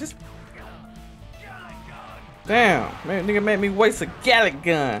 just damn, man, nigga made me waste a Gallic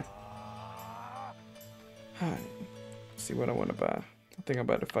gun. Alright, let's see what I want to buy. I think I'm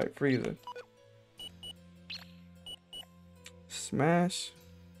about to fight Frieza. Smash.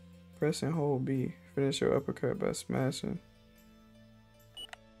 Press and hold B. Finish your uppercut by smashing.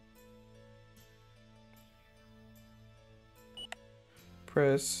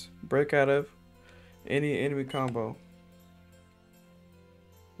 Press. Break out of any enemy combo.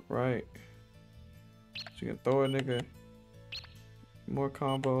 Right. So you can throw a nigga. More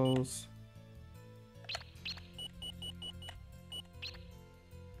combos.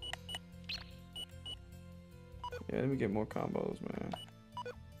 Yeah, let me get more combos, man.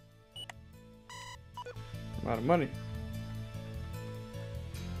 I'm out of money.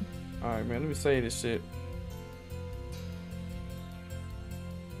 Alright, man, let me save this shit.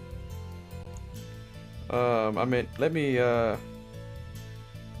 I mean, let me,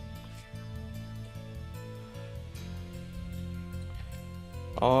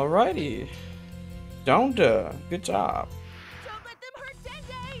 alrighty. Donda, good job. Don't let them hurt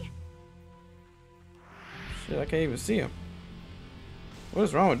Dende! Shit, I can't even see him. What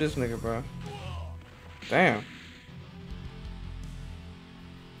is wrong with this nigga, bro? Damn.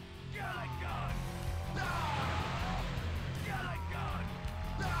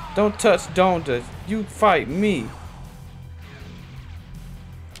 Don't touch Donda. You fight me.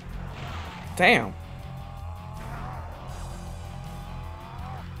 Damn.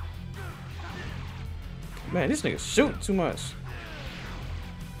 Man, this nigga shoot too much.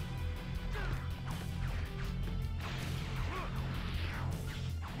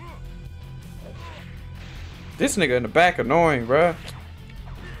 This nigga in the back annoying, bruh.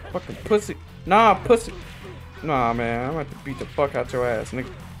 Fucking pussy. Nah, pussy. Nah, man. I'm about to beat the fuck out your ass,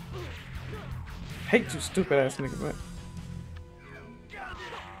 nigga. Hate you, stupid ass nigga, man.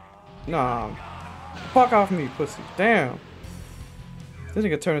 Nah. Fuck off me, pussy. Damn. This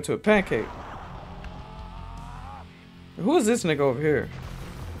nigga turned into a pancake. Who is this nigga over here?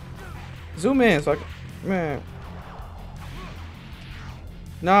 Zoom in so I can... Man.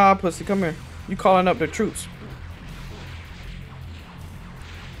 Nah, pussy, come here. You calling up the troops.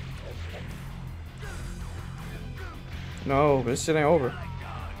 No, this shit ain't over.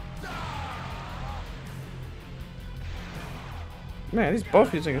 Man, both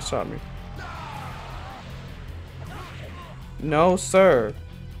of these niggas shot me. No, sir.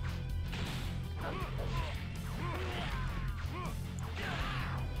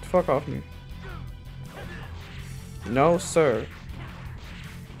 Fuck off me. No, sir.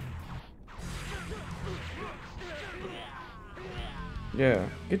 Yeah,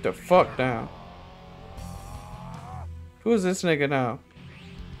 get the fuck down. Who is this nigga now?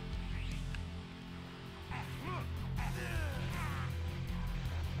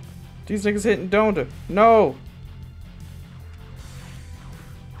 These niggas hitting Donda. No!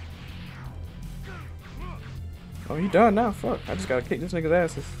 Oh, he done now. Fuck. I just gotta kick this nigga's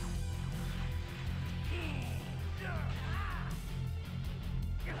asses.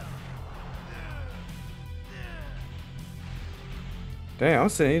 Damn, I'm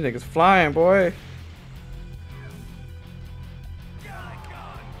seeing these niggas flying, boy.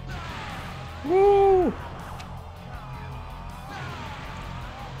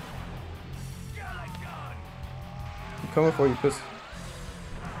 coming for you, pussy.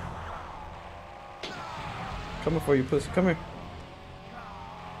 Coming for you, pussy. Come here.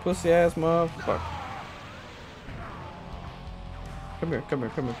 Pussy ass motherfucker. Come here, come here,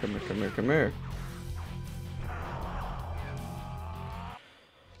 come here, come here, come here, come here.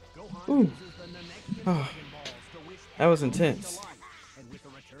 Ooh. Oh, that was intense. And with the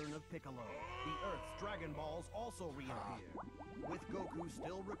return of Piccolo, the Earth's Dragon Balls also reappear. With Goku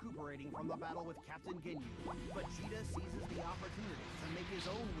still recuperating from the battle with Captain Ginyu, Vegeta seizes the opportunity to make his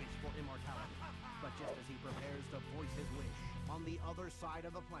own wish for immortality. But just as he prepares to voice his wish, on the other side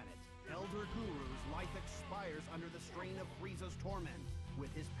of the planet, Elder Guru's life expires under the strain of Frieza's torment.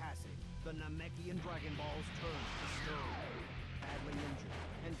 With his passing, the Namekian Dragon Balls turn to stone. Badly injured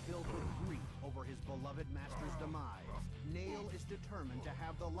and filled with grief over his beloved master's demise, Nail is determined to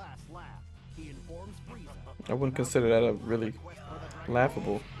have the last laugh. He informs Frieza. I wouldn't consider that a really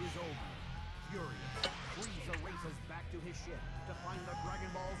laughable. Is over. Furious, Frieza races back to his ship to find the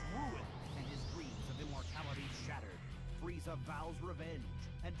Dragon Balls ruined and his dreams of immortality shattered. Frieza vows revenge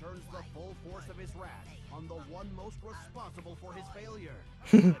and turns the full force of his wrath on the one most responsible for his failure,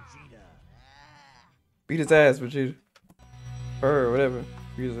 Vegeta. Beat his ass, Vegeta. Or whatever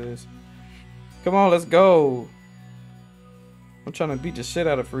Frieza is. Come on, let's go. I'm trying to beat the shit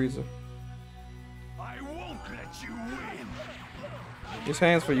out of Frieza. I won't let you win. His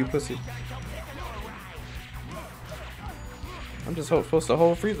hands for you, pussy. I'm just supposed to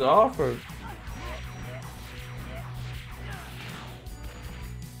hold Frieza off, or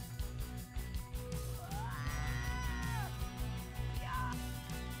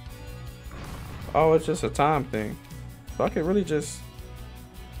oh, it's just a time thing. So I could really just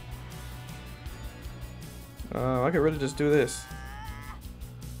do this.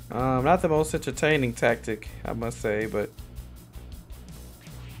 Not the most entertaining tactic, I must say, but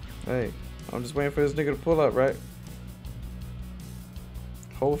hey, I'm just waiting for this nigga to pull up, right?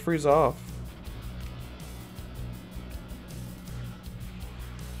 Hold Frieza off.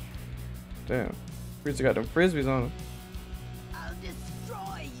 Damn, Frieza got them frisbees on him. I'll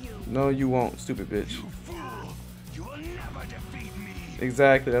destroy you. No, you won't, stupid bitch. You fool! You will never defeat me.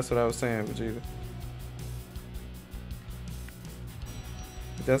 Exactly, that's what I was saying, Vegeta.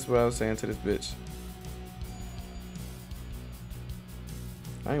 That's what I was saying to this bitch.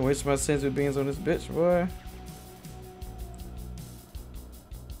 I ain't wasting my senzu beans on this bitch, boy.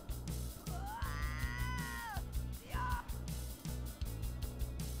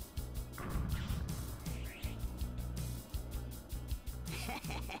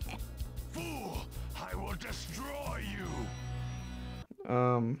 Fool! I will destroy you.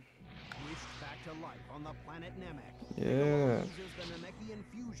 Wished back to life on the planet Namek. Yeah. Uses the Namekian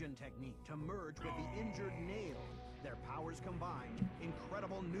fusion technique to merge with the injured Nail. Their powers combined,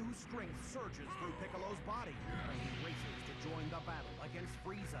 incredible new strength surges through Piccolo's body, and he races to join the battle against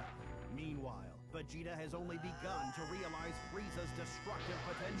Frieza. Meanwhile, Vegeta has only begun to realize Frieza's destructive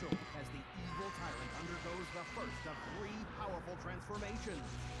potential as the evil tyrant undergoes the first of 3 powerful transformations.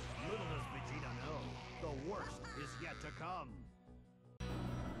 Little does Vegeta know, the worst is yet to come.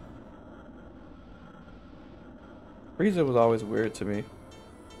 Frieza was always weird to me.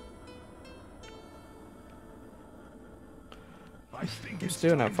 I think I'm it's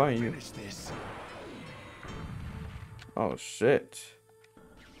still not time to fighting you. finish this. Oh shit.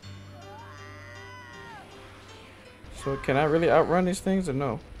 So can I really outrun these things or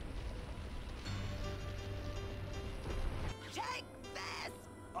no? Take this.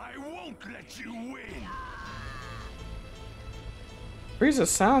 I won't let you win. Frieza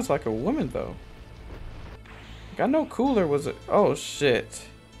sounds like a woman though. Like, I know Cooler was a— oh shit.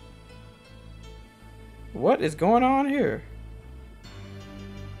 What is going on here?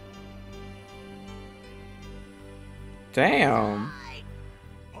 Damn.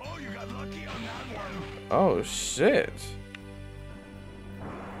 Oh, you got lucky on that one. Oh shit.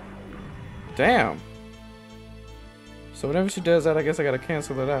 Damn. So whenever she does that, I guess I gotta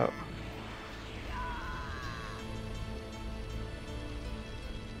cancel it out.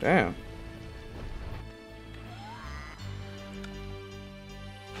 Damn.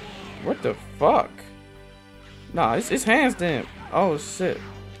 What the fuck? Nah, it's hands then. Oh shit.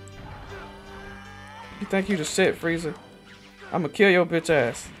 You think you the shit, Frieza? I'ma kill your bitch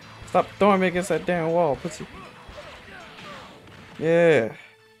ass. Stop throwing me against that damn wall, pussy. Yeah.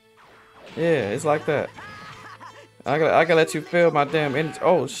 Yeah, it's like that. I gotta let you feel my damn energy.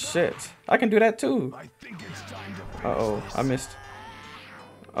 Oh shit. I can do that too. I think it's time to finish Uh-oh, this. I missed.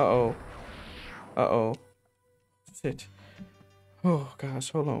 Uh-oh. Uh-oh. Shit. Oh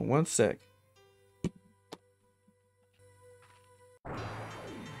gosh, hold on one sec.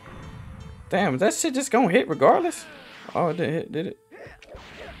 Damn, is that shit just gonna hit regardless? Oh, it didn't hit, did it?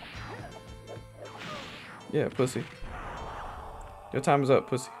 Yeah, pussy. Your time is up,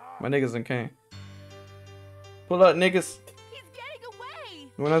 pussy. My niggas done came. Pull up, niggas. He's getting away.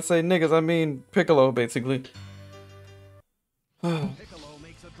 When I say niggas, I mean Piccolo, basically. Piccolo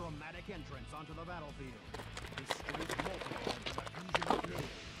makes a dramatic entrance onto the battlefield. His strength multiplied by the fusion of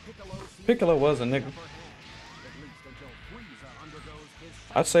new. Piccolo was a nigga. At least until Frieza undergoes his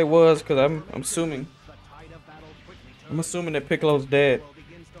I'd say was, cause I'm assuming. the tide of battle quickly I'm assuming that Piccolo's dead.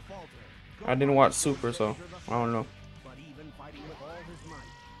 begins to falter. I didn't watch Super, so I don't know. But even fighting with all his might,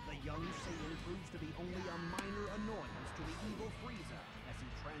 the young Saiyan proves to be only a minor annoyance to the evil Frieza as he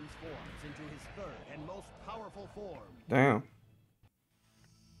transforms into his third and most powerful form. Damn.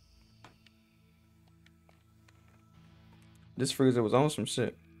 This Frieza was on some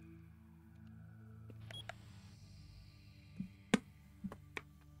shit.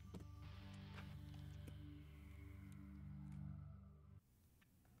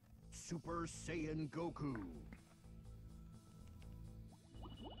 Super Saiyan Goku.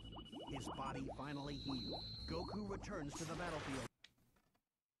 His body finally healed. Goku returns to the battlefield.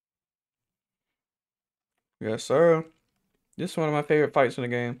 Yes, sir. This is one of my favorite fights in the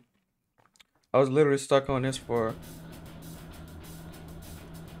game. I was literally stuck on this for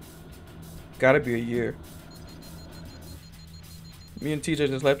gotta be a year. Me and TJ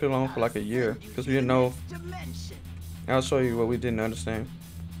just left it alone for like a year because we didn't know. I'll show you what we didn't understand.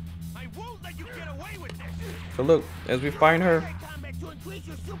 I won't let you get away with this. So look, as we find her,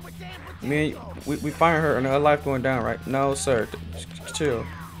 me and we find her and her life going down, right? No, sir. Chill.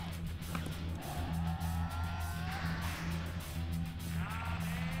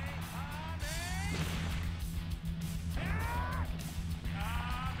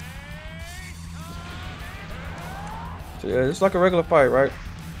 So yeah, it's like a regular fight, right?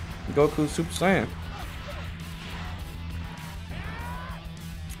 Goku Super Saiyan.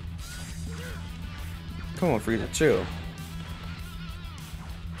 Come on, Frieza, chill.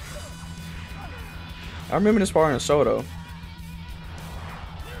 I remember this part in the show though.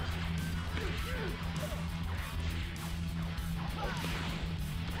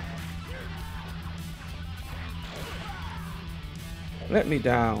 Let me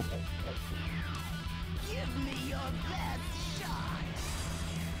down. Give me your best shot.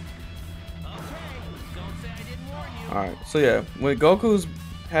 Okay, don't say I didn't warn you. Alright, so yeah, when Goku's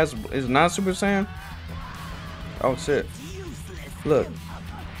is not Super Saiyan. Oh shit. Useless. Look.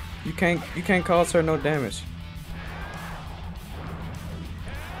 You can't cause her no damage.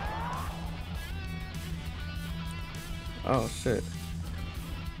 Oh shit.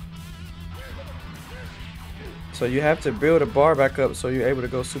 So you have to build a bar back up so you're able to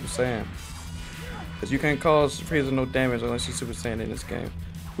go Super Saiyan. Cause you can't cause Frieza no damage unless you're Super Saiyan in this game.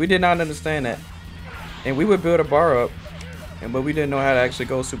 We did not understand that. And we would build a bar up, but we didn't know how to actually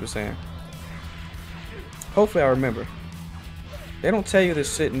go Super Saiyan. Hopefully I remember. They don't tell you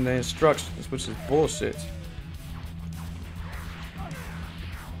this shit in the instructions, which is bullshit.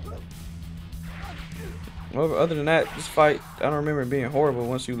 Well, other than that, this fight, I don't remember it being horrible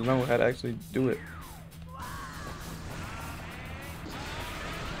once you know how to actually do it.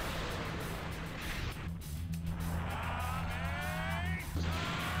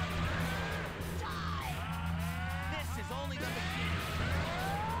 This is only the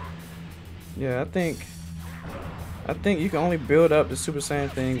beginning. Yeah, I think you can only build up the Super Saiyan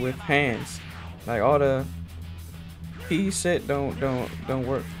thing with hands. Like all the P shit don't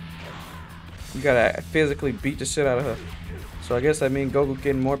work. You gotta physically beat the shit out of her. So I guess that means Goku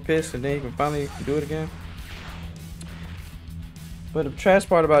getting more pissed and then he can finally do it again. But the trash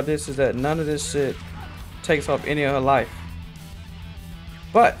part about this is that none of this shit takes off any of her life.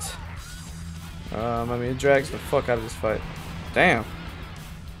 But I mean it drags the fuck out of this fight. Damn.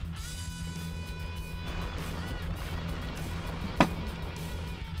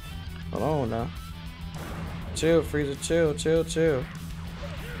 Hold on now. Chill, Frieza, chill, chill, chill.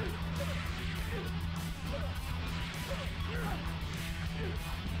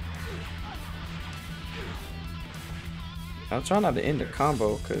 I'm trying not to end the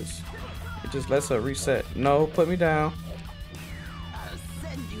combo because it just lets her reset. No, put me down. I'll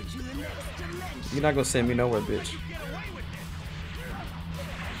send you to the next dimension. You're not gonna send me nowhere, bitch.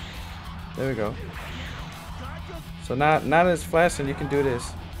 There we go. So now that it's flashing, you can do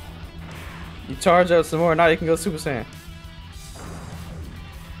this. You charge up some more, now you can go Super Saiyan.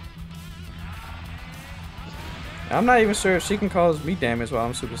 I'm not even sure if she can cause me damage while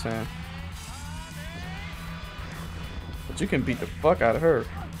I'm Super Saiyan. But you can beat the fuck out of her.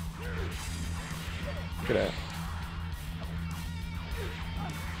 Look at that.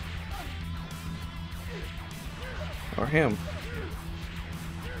 Or him.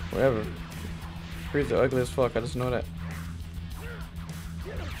 Whatever. Frieza ugly as fuck, I just know that.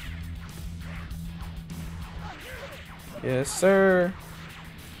 Yes, sir.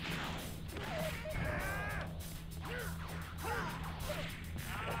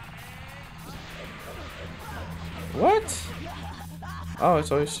 What? Oh,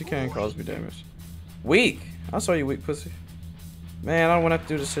 so she can't cause me damage. Weak. I saw you weak, pussy. Man, I don't want to have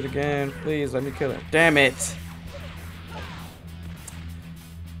to do this shit again. Please, let me kill him. Damn it.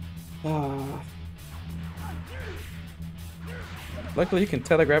 Luckily, he can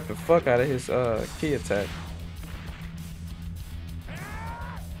telegraph the fuck out of his key attack.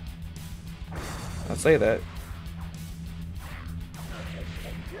 I say that.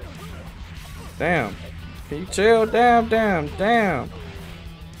 Damn. Can you chill? Damn, damn, damn.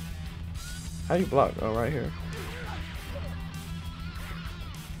 How you block? Oh, right here.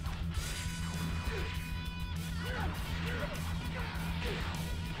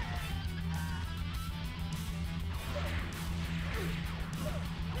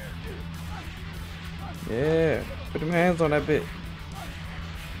 Yeah, put them hands on that bit.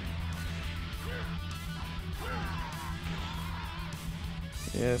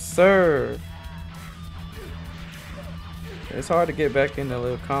 Yes, sir. It's hard to get back in the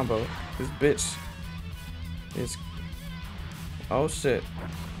little combo. This bitch is... Oh shit.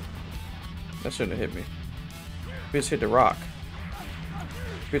 That shouldn't have hit me. Bitch hit the rock.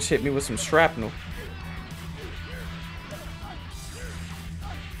 Bitch hit me with some shrapnel.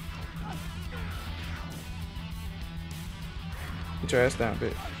 Get your ass down,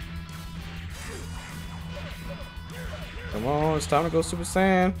 bitch. Come on, it's time to go Super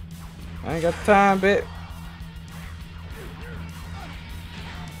Saiyan. I ain't got the time, bitch.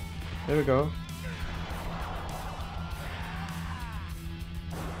 There we go.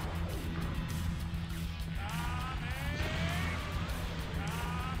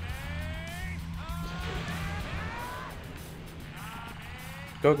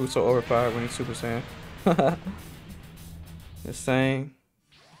 Goku's so overpowered when he's Super Saiyan. Insane.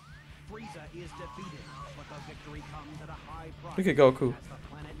 Frieza is defeated, but the victory comes at a high price. Look at Goku. As the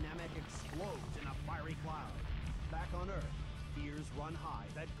planet Namek explodes in a fiery cloud. Back on Earth, fears run high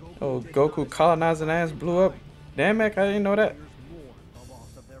that Goku Oh, did Goku not colonizing ass blew up. Damn it, I didn't know that. Warriors mourn the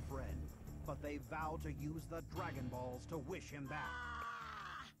loss of their friend, but they vow to use the Dragon Balls to wish him back.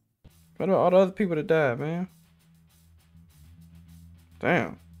 What about all the other people that died, man?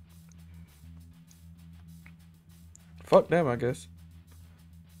 Damn. Fuck them, I guess.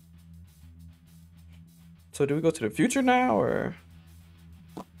 So do we go to the future now, or?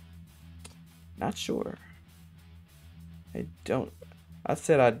 Not sure. I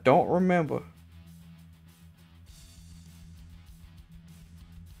said I don't remember.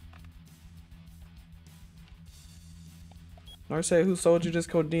 I said, who sold you this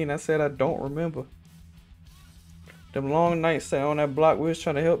codeine? I said I don't remember. Them long nights sat on that block, we was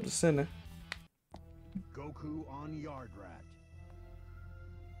trying to help the sinner. Goku on Yardrat.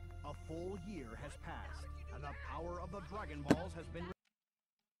 A full year has passed, and the power of the Dragon Balls has been...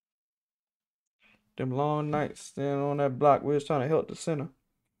 Them long nights standing on that block, we was trying to help the sinner.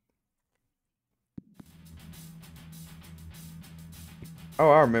 Oh,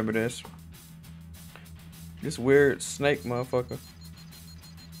 I remember this. This weird snake motherfucker.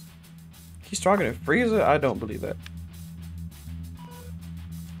 He's stronger than Frieza? I don't believe that.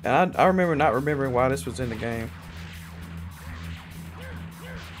 And I remember not remembering why this was in the game.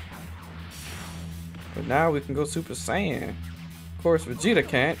 But now we can go Super Saiyan. Of course, Vegeta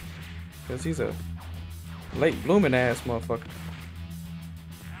can't, because he's a late blooming ass motherfucker.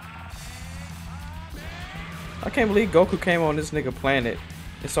 I can't believe Goku came on this nigga planet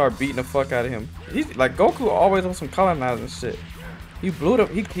and started beating the fuck out of him. He's like, Goku always on some colonizing shit. He blew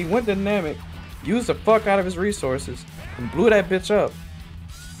up. He went to Namek, used the fuck out of his resources, and blew that bitch up.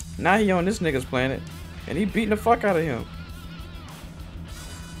 Now he on this nigga's planet, and he beating the fuck out of him.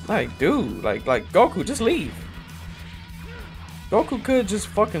 Like, dude, like Goku, just leave. Goku could just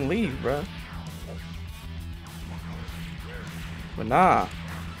fucking leave, bruh. But nah.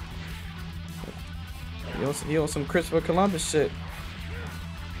 He on some Christopher Columbus shit.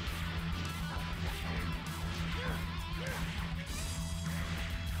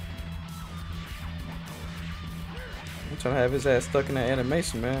 I'm trying to have his ass stuck in that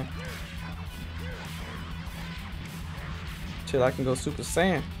animation, man. Till I can go Super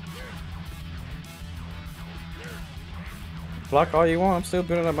Saiyan. Block all you want, I'm still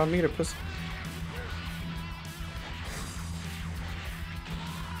building up my meter, pussy.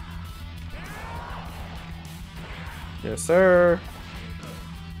 Yes, sir.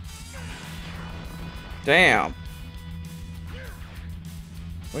 Damn.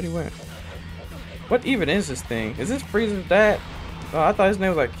 Where'd he went? What even is this thing? Is this Frieza's dad? Oh, I thought his name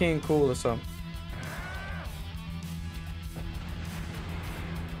was like King Cool or something.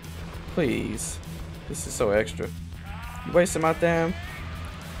 Please. This is so extra. You wasting my damn...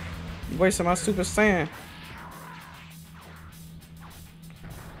 You wasting my Super Saiyan.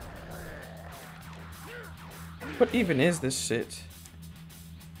 What even is this shit?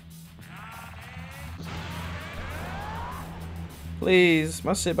 Please,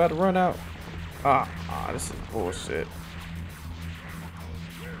 my shit about to run out. This is bullshit.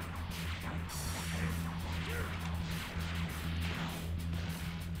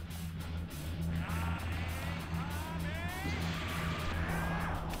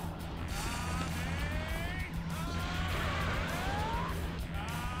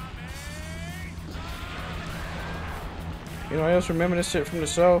 You know, I else remember this shit from the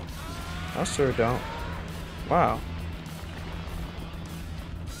show? I sure don't. Wow.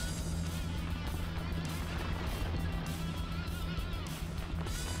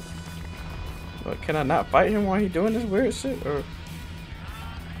 But can I not fight him while he doing this weird shit? Or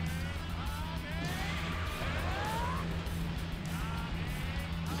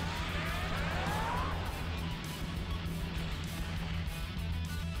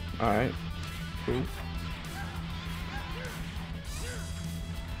alright. Cool.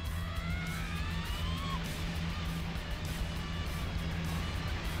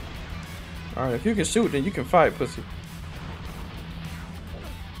 Alright, if you can shoot, then you can fight, pussy.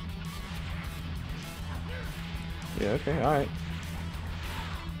 Yeah, okay, alright.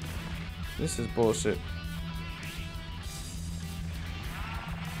 This is bullshit.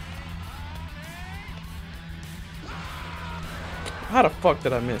 How the fuck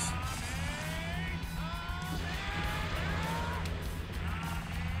did I miss?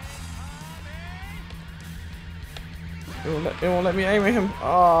 It won't let me aim at him.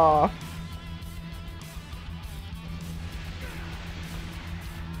 Aww.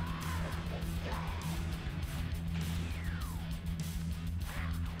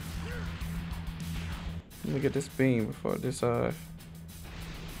 Let me get this beam before this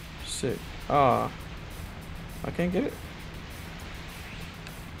shit. I can't get it.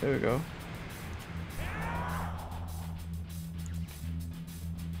 There we go.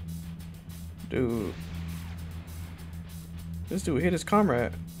 Dude. This dude hit his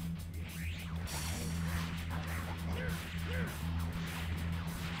comrade.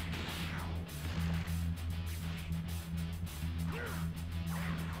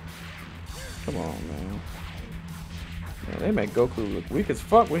 Come on, man. Yeah, they make Goku look weak as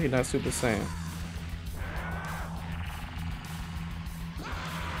fuck when he's not Super Saiyan.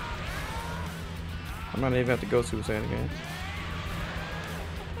 I might not even have to go Super Saiyan again.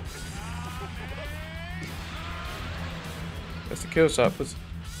 That's the kill shot.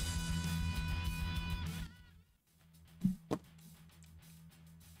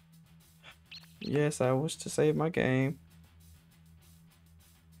 Yes, I wish to save my game.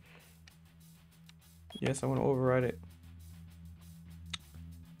 Yes, I want to override it.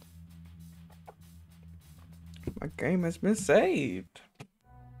 My game has been saved.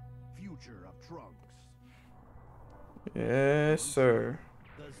 Future of Trunks. Yes, sir.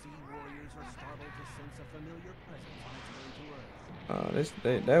 The Z Warriors are startled to sense a familiar presence on its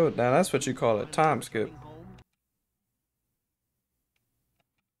way to Earth. Now that's what you call a time skip.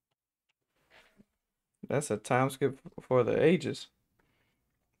 That's a time skip for the ages.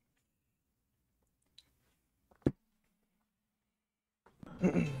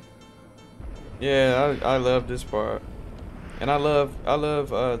 Yeah, I love this part, and I love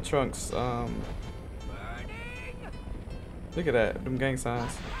Trunks. Look at that, them gang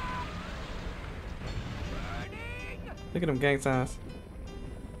signs. Look at them gang signs.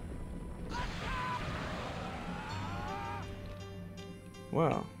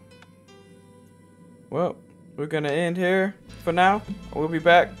 Wow. Well, we're gonna end here for now. We'll be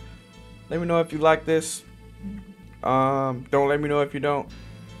back. Let me know if you like this. Don't let me know if you don't.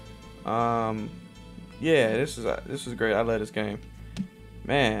 Yeah, this is great. I love this game,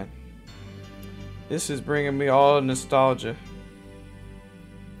 man. This is bringing me all nostalgia.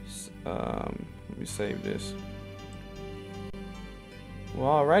 Let me save this. Well,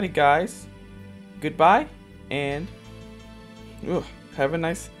 alrighty, guys. Goodbye, and have a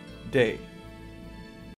nice day.